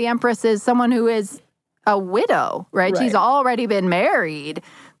now the empress is someone who is a widow, right? She's already been married.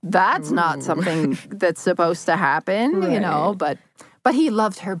 That's not something that's supposed to happen, but he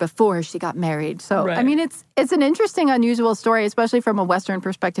loved her before she got married. So, I mean, it's an interesting, unusual story, especially from a Western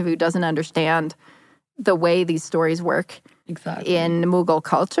perspective who doesn't understand the way these stories work in Mughal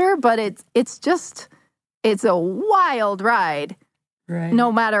culture. But it's a wild ride,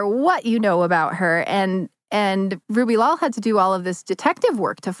 no matter what you know about her. And Ruby Lal had to do all of this detective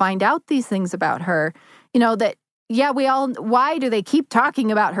work to find out these things about her. Why do they keep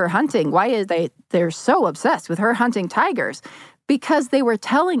talking about her hunting? Why is they're so obsessed with her hunting tigers? Because they were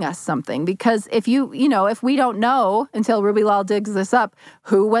telling us something. Because if if we don't know until Ruby Lal digs this up,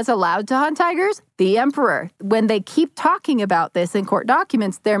 who was allowed to hunt tigers? The emperor. When they keep talking about this in court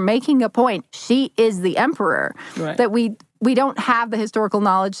documents, they're making a point. She is the emperor. Right. That we don't have the historical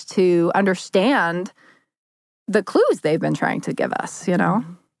knowledge to understand the clues they've been trying to give us,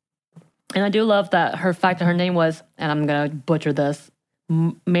 And I do love that her name was, and I'm going to butcher this,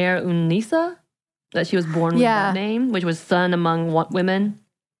 Mer-Unnisa? That she was born with that name, which was sun among women.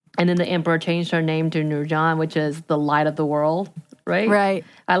 And then the emperor changed her name to Noor-Jan, which is the light of the world, right? Right.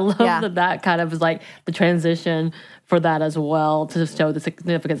 I love that kind of is like the transition for that as well, to show the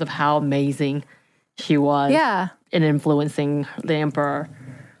significance of how amazing she was in influencing the emperor.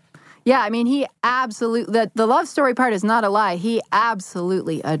 Yeah, I mean, he absolutely, the love story part is not a lie. He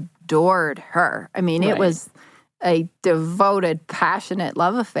absolutely adored her. I mean, it was a devoted, passionate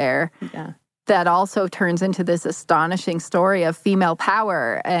love affair. Yeah. That also turns into this astonishing story of female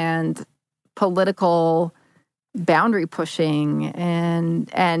power and political boundary pushing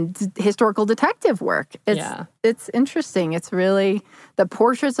and historical detective work. It's interesting. It's really, the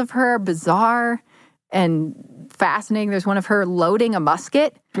portraits of her are bizarre. fascinating. There's one of her loading a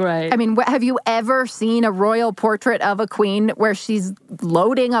musket. Right. I mean, have you ever seen a royal portrait of a queen where she's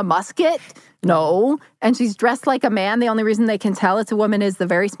loading a musket? No. And she's dressed like a man. The only reason they can tell it's a woman is the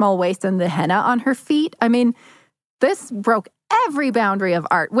very small waist and the henna on her feet. I mean, this broke every boundary of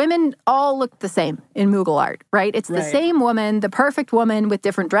art. Women all look the same in Mughal art, right? It's the same woman, the perfect woman with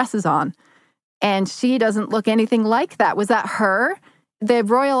different dresses on. And she doesn't look anything like that. Was that her? The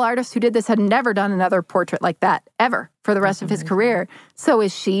royal artist who did this had never done another portrait like that, ever, for the rest of his career. So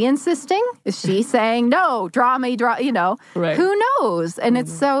is she insisting? Is she saying, no, draw me, Right. Who knows? And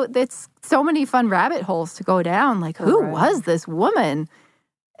it's so many fun rabbit holes to go down. Like, who was this woman?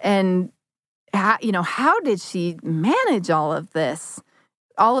 And, how did she manage all of this?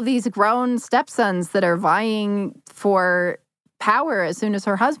 All of these grown stepsons that are vying for power as soon as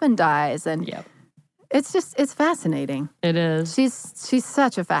her husband dies. And it's fascinating. It is. She's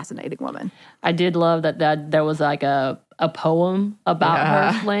such a fascinating woman. I did love that there was like a poem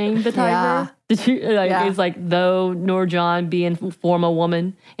about her slaying the tiger. Yeah. Did you It's like, though Nurjan be in form a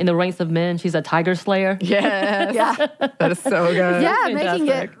woman in the ranks of men, she's a tiger slayer. Yes. Yeah. That is so good. Yeah, making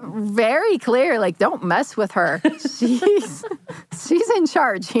it very clear, like, don't mess with her. She's in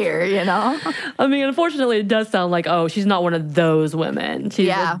charge here, I mean, unfortunately, it does sound like, she's not one of those women. She's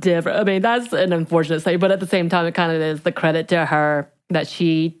a different. I mean, that's an unfortunate thing, but at the same time, it kind of is the credit to her that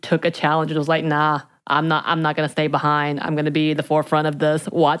she took a challenge and was like, nah, I'm not going to stay behind. I'm going to be the forefront of this.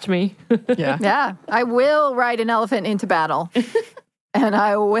 Watch me. Yeah. I will ride an elephant into battle. And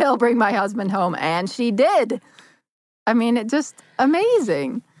I will bring my husband home. And she did. I mean, it's just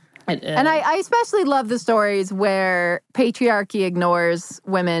amazing. It is. And I especially love the stories where patriarchy ignores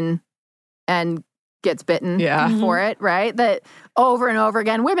women and gets bitten for it, right? That over and over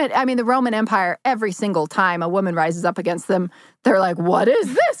again, women, I mean, the Roman Empire, every single time a woman rises up against them, they're like, what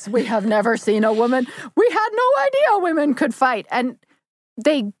is this? We have never seen a woman. We had no idea women could fight. And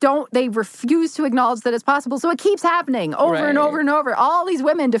they refuse to acknowledge that it's possible. So it keeps happening over and over and over. All these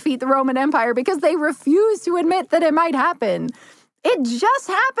women defeat the Roman Empire because they refuse to admit that it might happen. It just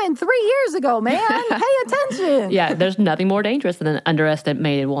happened 3 years ago, man. Pay attention. Yeah, there's nothing more dangerous than an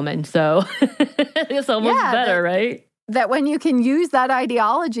underestimated woman. So it's almost better, right? That when you can use that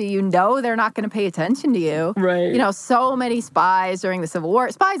ideology, they're not going to pay attention to you. Right. So many spies during the Civil War,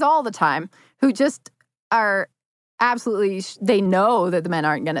 spies all the time, who just are absolutely, they know that the men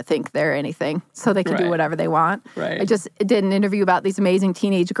aren't going to think they're anything, so they can do whatever they want. Right. I just did an interview about these amazing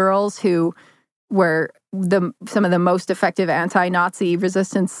teenage girls who were some of the most effective anti-Nazi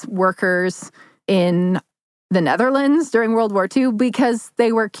resistance workers in the Netherlands during World War II because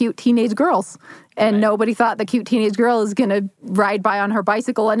they were cute teenage girls. And nobody thought the cute teenage girl is going to ride by on her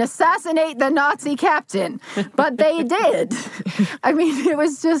bicycle and assassinate the Nazi captain. But they did. I mean, it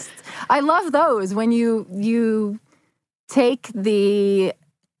was just, I love those when you take the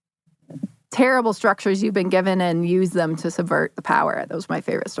terrible structures you've been given and use them to subvert the power. Those are my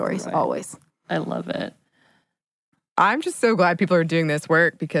favorite stories, always. I love it. I'm just so glad people are doing this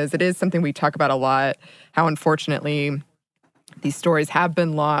work because it is something we talk about a lot, how unfortunately these stories have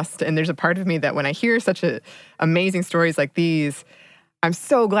been lost. And there's a part of me that when I hear such amazing stories like these, I'm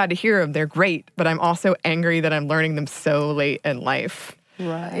so glad to hear them. They're great, but I'm also angry that I'm learning them so late in life.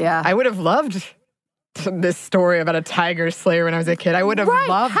 Right. Yeah. I would have loved this story about a tiger slayer when I was a kid. I would have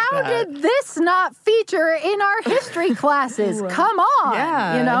loved How that. did this not feature in our history classes? Come on.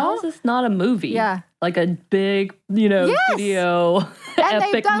 Yeah. How is this not a movie? Yeah. Like a big, studio And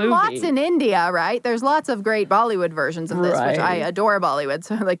epic they've done movie. lots in India, right? There's lots of great Bollywood versions of this, which I adore Bollywood.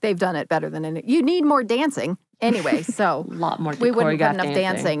 So, they've done it better than in you need more dancing anyway. So, a lot more we wouldn't put choreographed enough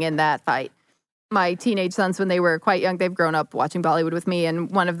dancing in that fight. My teenage sons, when they were quite young, they've grown up watching Bollywood with me. And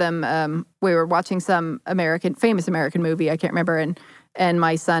one of them, we were watching some famous American movie, I can't remember. And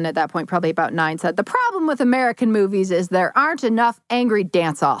my son at that point, probably about 9, said, the problem with American movies is there aren't enough angry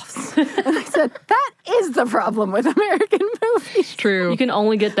dance-offs. And I said, that is the problem with American movies. True. You can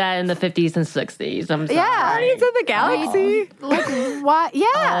only get that in the 50s and 60s. I'm sorry. Yeah. Guardians of the Galaxy. Like, why? Yeah,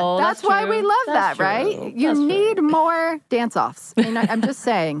 Oh, that's that's why true. we love That's that, right? true. You That's need more dance-offs. And I'm just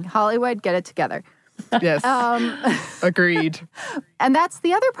saying, Hollywood, get it together. Yes. Agreed. And that's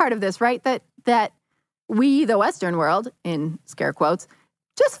the other part of this, right? That we, the Western world, in scare quotes,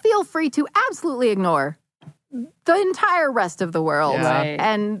 just feel free to absolutely ignore the entire rest of the world. Yeah. Right.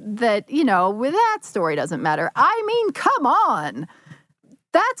 And that, with that story doesn't matter. I mean, come on.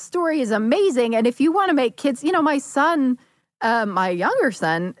 That story is amazing. And if you want to make kids, my son, my younger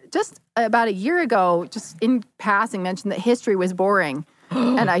son, just about a year ago, just in passing, mentioned that history was boring.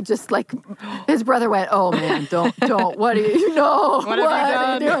 And I just his brother went, oh man, don't, what do you know? What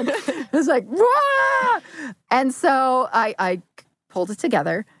have you are you doing? was like, wah! And so I pulled it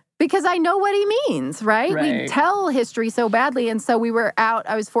together because I know what he means, right? We tell history so badly. And so we were out.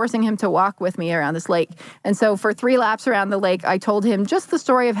 I was forcing him to walk with me around this lake. And so for 3 laps around the lake, I told him just the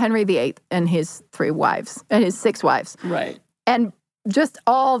story of Henry VIII and his 3 wives and his 6 wives. Right. And just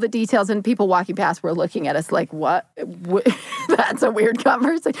all the details, and people walking past were looking at us like, what? That's a weird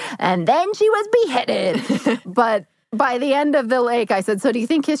conversation. And then she was beheaded. But by the end of the lake, I said, so do you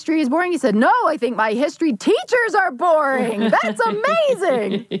think history is boring? He said, no, I think my history teachers are boring. That's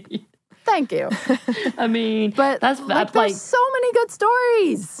amazing. Thank you. I mean, but that's there's so many good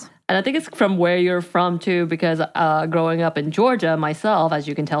stories. And I think it's from where you're from, too, because growing up in Georgia myself, as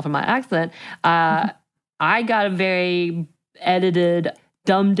you can tell from my accent, I got a very edited,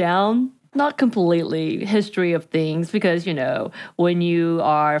 dumbed down, not completely, history of things. Because, you know, when you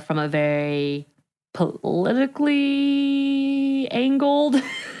are from a very politically angled...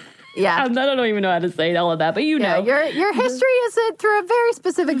 Yeah. I don't even know how to say all of that, but you know. Your history is through a very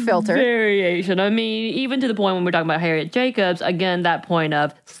specific filter. Variation. I mean, even to the point when we're talking about Harriet Jacobs, again, that point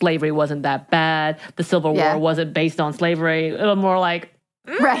of slavery wasn't that bad. The Civil War wasn't based on slavery. It was more like...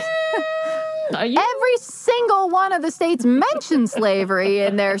 Right. Every single one of the states mentioned slavery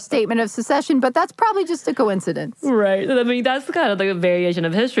in their statement of secession, but that's probably just a coincidence. Right. I mean, that's kind of like a variation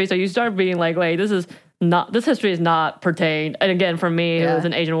of history. So you start being like, wait, this history is not pertained. And again, for me, it was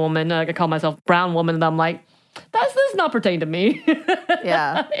an Asian woman. I call myself brown woman, and I'm like, this does not pertain to me.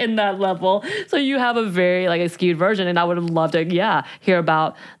 Yeah. In that level. So you have a very a skewed version, and I would love to, hear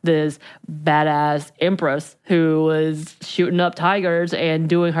about this badass empress who was shooting up tigers and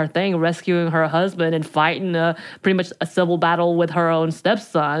doing her thing, rescuing her husband and fighting pretty much a civil battle with her own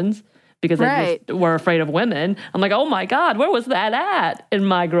stepsons. Because they just were afraid of women. I'm like, oh my God, where was that at in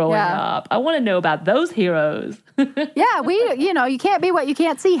my growing up? I want to know about those heroes. Yeah, you can't be what you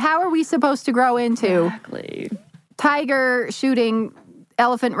can't see. How are we supposed to grow into tiger shooting,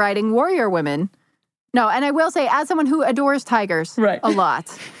 elephant riding warrior women? No, and I will say, as someone who adores tigers a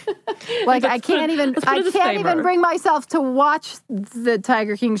lot, I can't even bring myself to watch the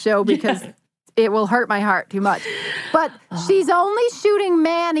Tiger King show because it will hurt my heart too much. But she's only shooting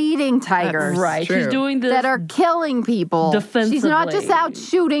man-eating tigers. Right. True. She's doing this that are killing people. Defensively. She's not just out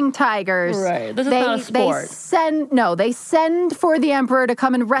shooting tigers. Right. This is not a sport. They send for the emperor to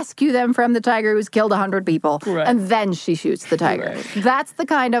come and rescue them from the tiger who's killed 100 people. Right. And then she shoots the tiger. Right. That's the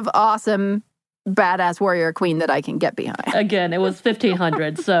kind of awesome, badass warrior queen that I can get behind. Again, it was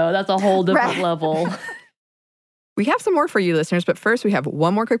 1500, so that's a whole different level. We have some more for you, listeners, but first we have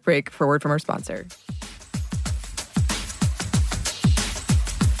one more quick break for a word from our sponsor.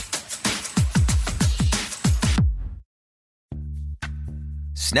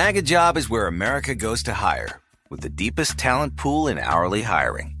 Snag a Job is where America goes to hire, with the deepest talent pool in hourly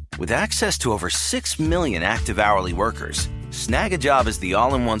hiring. With access to over 6 million active hourly workers, Snag a Job is the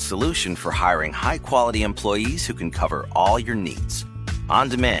all-in-one solution for hiring high-quality employees who can cover all your needs. On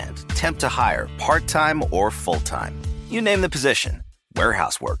demand, temp to hire, part-time or full-time. You name the position.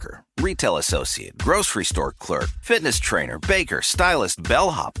 Warehouse worker, retail associate, grocery store clerk, fitness trainer, baker, stylist,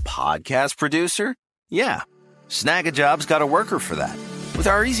 bellhop, podcast producer. Yeah, Snag a Job's got a worker for that. With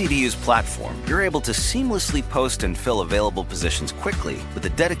our easy-to-use platform, you're able to seamlessly post and fill available positions quickly with a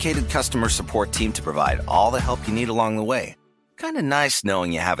dedicated customer support team to provide all the help you need along the way. Kind of nice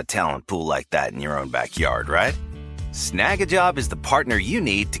knowing you have a talent pool like that in your own backyard, right? Snag a Job is the partner you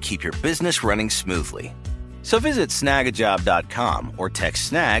need to keep your business running smoothly. So visit snagajob.com or text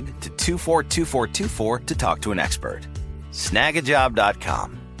SNAG to 242424 to talk to an expert.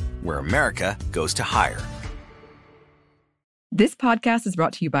 Snagajob.com, where America goes to hire. This podcast is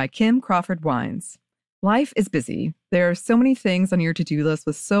brought to you by Kim Crawford Wines. Life is busy. There are so many things on your to-do list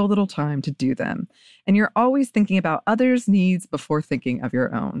with so little time to do them. And you're always thinking about others' needs before thinking of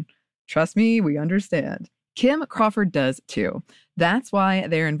your own. Trust me, we understand. Kim Crawford does too. That's why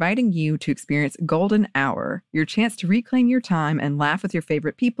they're inviting you to experience Golden Hour, your chance to reclaim your time and laugh with your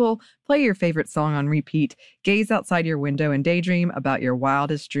favorite people, play your favorite song on repeat, gaze outside your window and daydream about your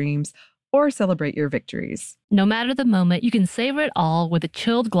wildest dreams, or celebrate your victories. No matter the moment, you can savor it all with a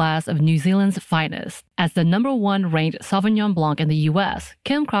chilled glass of New Zealand's finest. As the #1 ranked Sauvignon Blanc in the U.S.,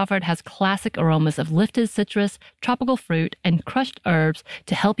 Kim Crawford has classic aromas of lifted citrus, tropical fruit, and crushed herbs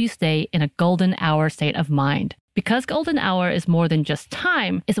to help you stay in a golden hour state of mind. Because golden hour is more than just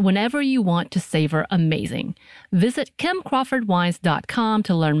time, it's whenever you want to savor amazing. Visit KimCrawfordWines.com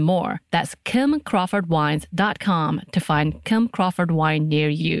to learn more. That's KimCrawfordWines.com to find Kim Crawford wine near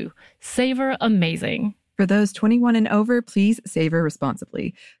you. Savor amazing. For those 21 and over, please savor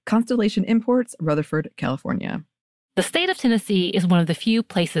responsibly. Constellation Imports, Rutherford, California. The state of Tennessee is one of the few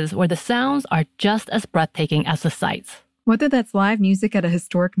places where the sounds are just as breathtaking as the sights. Whether that's live music at a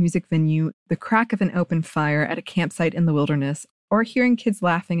historic music venue, the crack of an open fire at a campsite in the wilderness, or hearing kids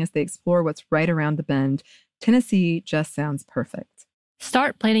laughing as they explore what's right around the bend, Tennessee just sounds perfect.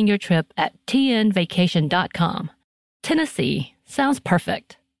 Start planning your trip at tnvacation.com. Tennessee sounds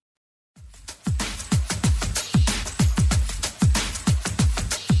perfect.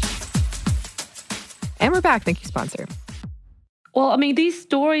 And we're back. Thank you, sponsor. Well, I mean, these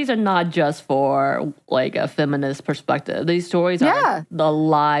stories are not just for like a feminist perspective. These stories are the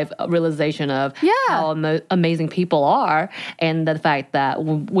live realization of how amazing people are, and the fact that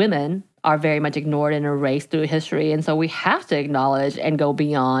women are very much ignored and erased through history. And so we have to acknowledge and go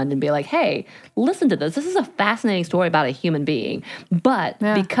beyond and be like, hey, listen to this. This is a fascinating story about a human being. But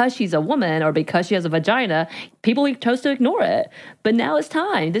because she's a woman or because she has a vagina, people chose to ignore it. But now it's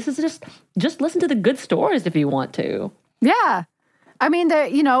time. This is just listen to the good stories if you want to. Yeah. I mean,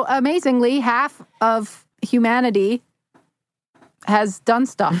 amazingly, half of humanity has done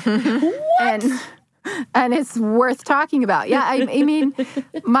stuff. What? And it's worth talking about. Yeah, I mean,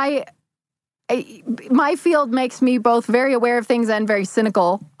 my field makes me both very aware of things and very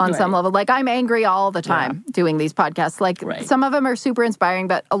cynical on some level. Like, I'm angry all the time doing these podcasts. Like, some of them are super inspiring,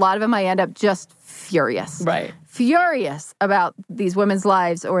 but a lot of them I end up just furious. Right. Furious about these women's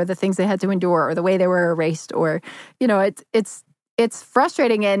lives or the things they had to endure or the way they were erased or, it's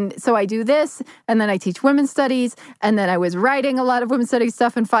frustrating. And so I do this, and then I teach women's studies, and then I was writing a lot of women's studies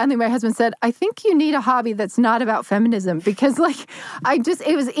stuff, and finally my husband said, I think you need a hobby that's not about feminism, because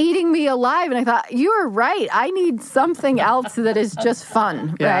it was eating me alive, and I thought, you're right, I need something else that is just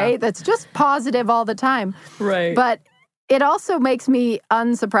fun, right? That's just positive all the time. Right. But it also makes me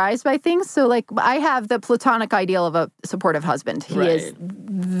unsurprised by things. So, like, I have the platonic ideal of a supportive husband. He is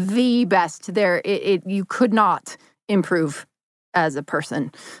the best. You could not improve as a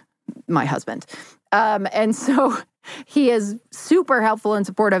person, my husband. And so he is super helpful and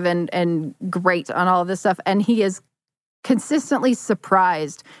supportive and great on all of this stuff. And he is consistently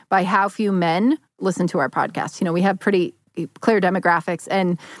surprised by how few men listen to our podcast. We have pretty clear demographics.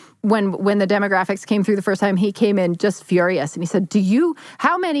 And when the demographics came through the first time, he came in just furious. And he said,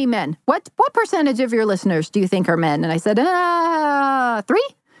 how many men? What percentage of your listeners do you think are men? And I said, 3?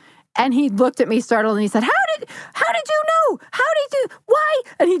 And he looked at me startled and he said, how did you know? Why?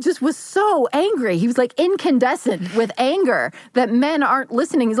 And he just was so angry. He was like incandescent with anger that men aren't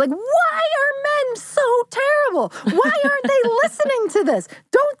listening. He's like, why are men so terrible? Why aren't they listening to this?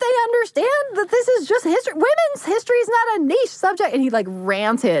 Don't they understand that this is just history? Women's history is not a niche subject. And he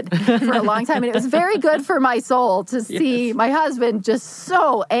ranted for a long time. And it was very good for my soul to see my husband just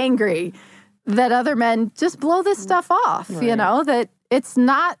so angry that other men just blow this stuff off, that it's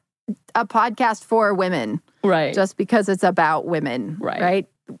not a podcast for women, right? Just because it's about women, right?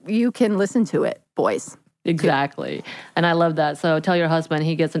 You can listen to it, boys. Exactly, and I love that. So tell your husband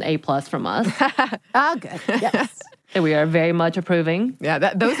he gets an A+ from us. Oh, good. Yes, and we are very much approving. Yeah,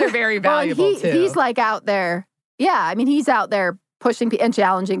 those are very valuable too. He's out there. Yeah, I mean, he's out there pushing and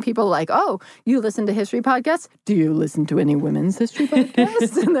challenging people like, oh, you listen to history podcasts? Do you listen to any women's history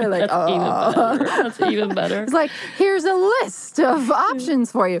podcasts? And they're like, That's even better. It's like, here's a list of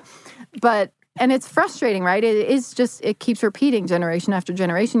options for you. And it's frustrating, right? It keeps repeating generation after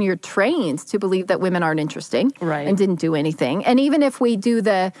generation. You're trained to believe that women aren't interesting and didn't do anything. And even if we do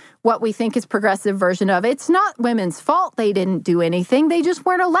what we think is progressive version of it, it's not women's fault they didn't do anything. They just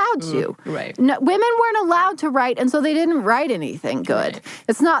weren't allowed to. Right. No, women weren't allowed to write, and so they didn't write anything good. Right.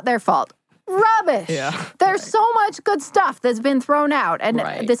 It's not their fault. Rubbish. Yeah. There's so much good stuff that's been thrown out. And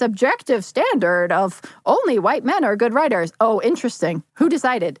this objective standard of only white men are good writers. Oh, interesting. Who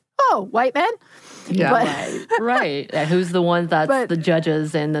decided? Oh, white men? Yeah, right. And who's the ones that's the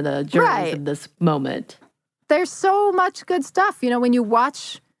judges and the juries in this moment? There's so much good stuff. When you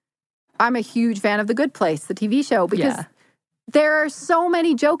watch, I'm a huge fan of The Good Place, the TV show, because there are so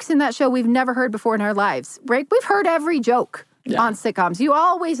many jokes in that show we've never heard before in our lives. Right? We've heard every joke on sitcoms. You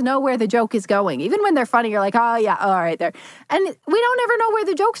always know where the joke is going. Even when they're funny, you're like, oh, yeah, all right, there. And we don't ever know where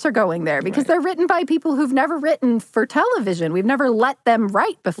the jokes are going there because they're written by people who've never written for television. We've never let them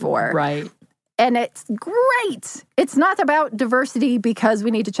write before. Right. And it's great. It's not about diversity because we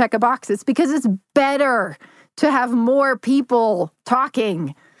need to check a box. It's because it's better to have more people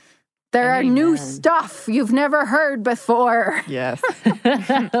talking. There are new stuff you've never heard before. Yes.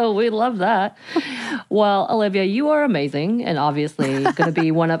 We love that. Well, Olivia, you are amazing and obviously going to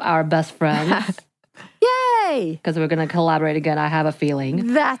be one of our best friends. Yay! Because we're going to collaborate again, I have a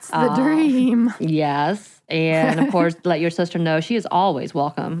feeling. That's the dream. Yes. And of course, let your sister know she is always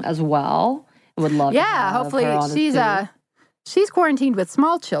welcome as well. Would love. Yeah, to have hopefully her on the she's quarantined with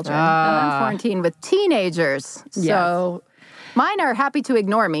small children. And I'm quarantined with teenagers. So mine are happy to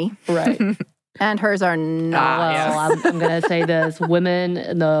ignore me. Right. And hers are not. Well, I'm going to say this.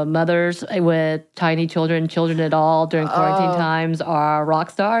 Women, the mothers with tiny children, children at all during quarantine times are rock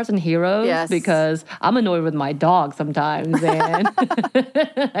stars and heroes because I'm annoyed with my dog sometimes and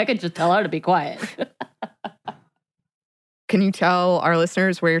I could just tell her to be quiet. Can you tell our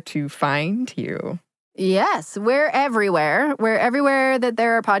listeners where to find you? Yes, we're everywhere. We're everywhere that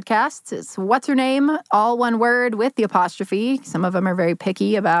there are podcasts. It's What's Her Name, all one word with the apostrophe. Some of them are very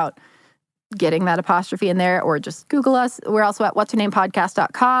picky about getting that apostrophe in there, or just Google us. We're also at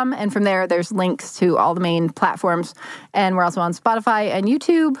what'syournamepodcast.com. And from there, there's links to all the main platforms. And we're also on Spotify and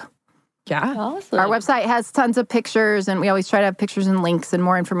YouTube. Yeah. Awesome. Our website has tons of pictures, and we always try to have pictures and links and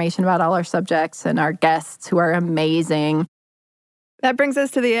more information about all our subjects and our guests who are amazing. That brings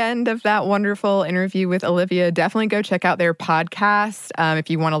us to the end of that wonderful interview with Olivia. Definitely go check out their podcast if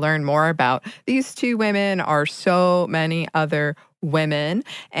you want to learn more about these two women or so many other women.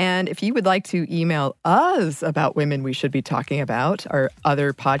 And if you would like to email us about women we should be talking about or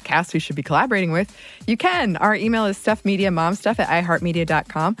other podcasts we should be collaborating with, you can. Our email is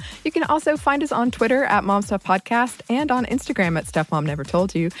stuffmediamomstuff@iheartmedia.com. You can also find us on Twitter at momstuffpodcast and on Instagram at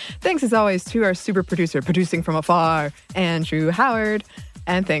stuffmomnevertoldyou. Thanks as always to our super producer, producing from afar, Andrew Howard.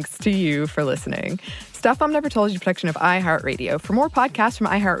 And thanks to you for listening. Stuff Mom Never Told You, production of iHeartRadio. For more podcasts from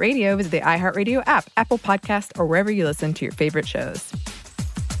iHeartRadio, visit the iHeartRadio app, Apple Podcasts, or wherever you listen to your favorite shows.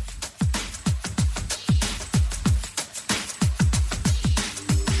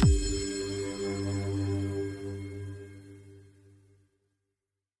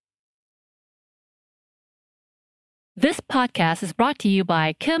 This podcast is brought to you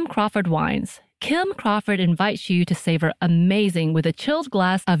by Kim Crawford Wines. Kim Crawford invites you to savor amazing with a chilled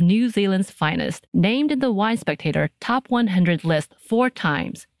glass of New Zealand's finest, named in the Wine Spectator Top 100 list 4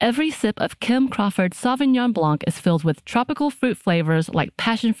 times. Every sip of Kim Crawford Sauvignon Blanc is filled with tropical fruit flavors like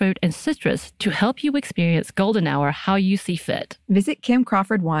passion fruit and citrus to help you experience golden hour how you see fit. Visit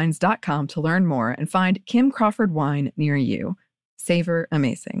KimCrawfordWines.com to learn more and find Kim Crawford wine near you. Savor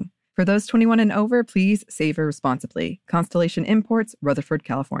amazing. For those 21 and over, please savor responsibly. Constellation Imports, Rutherford,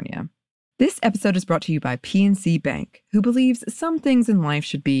 California. This episode is brought to you by PNC Bank, who believes some things in life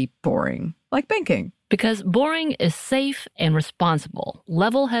should be boring, like banking. Because boring is safe and responsible,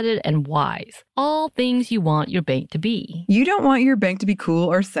 level-headed and wise. All things you want your bank to be. You don't want your bank to be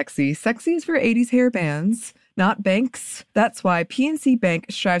cool or sexy. Sexy is for 80s hair bands, not banks. That's why PNC Bank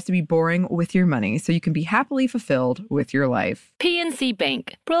strives to be boring with your money so you can be happily fulfilled with your life. PNC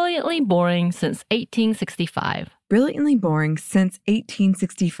Bank, brilliantly boring since 1865. Brilliantly Boring Since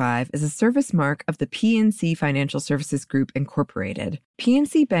 1865 is a service mark of the PNC Financial Services Group, Incorporated.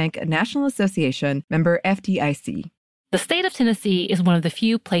 PNC Bank, a National Association, member FDIC. The state of Tennessee is one of the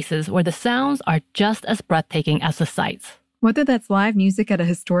few places where the sounds are just as breathtaking as the sights. Whether that's live music at a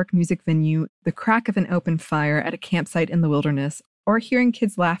historic music venue, the crack of an open fire at a campsite in the wilderness, or hearing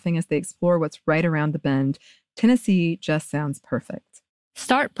kids laughing as they explore what's right around the bend, Tennessee just sounds perfect.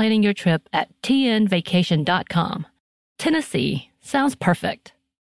 Start planning your trip at tnvacation.com. Tennessee sounds perfect.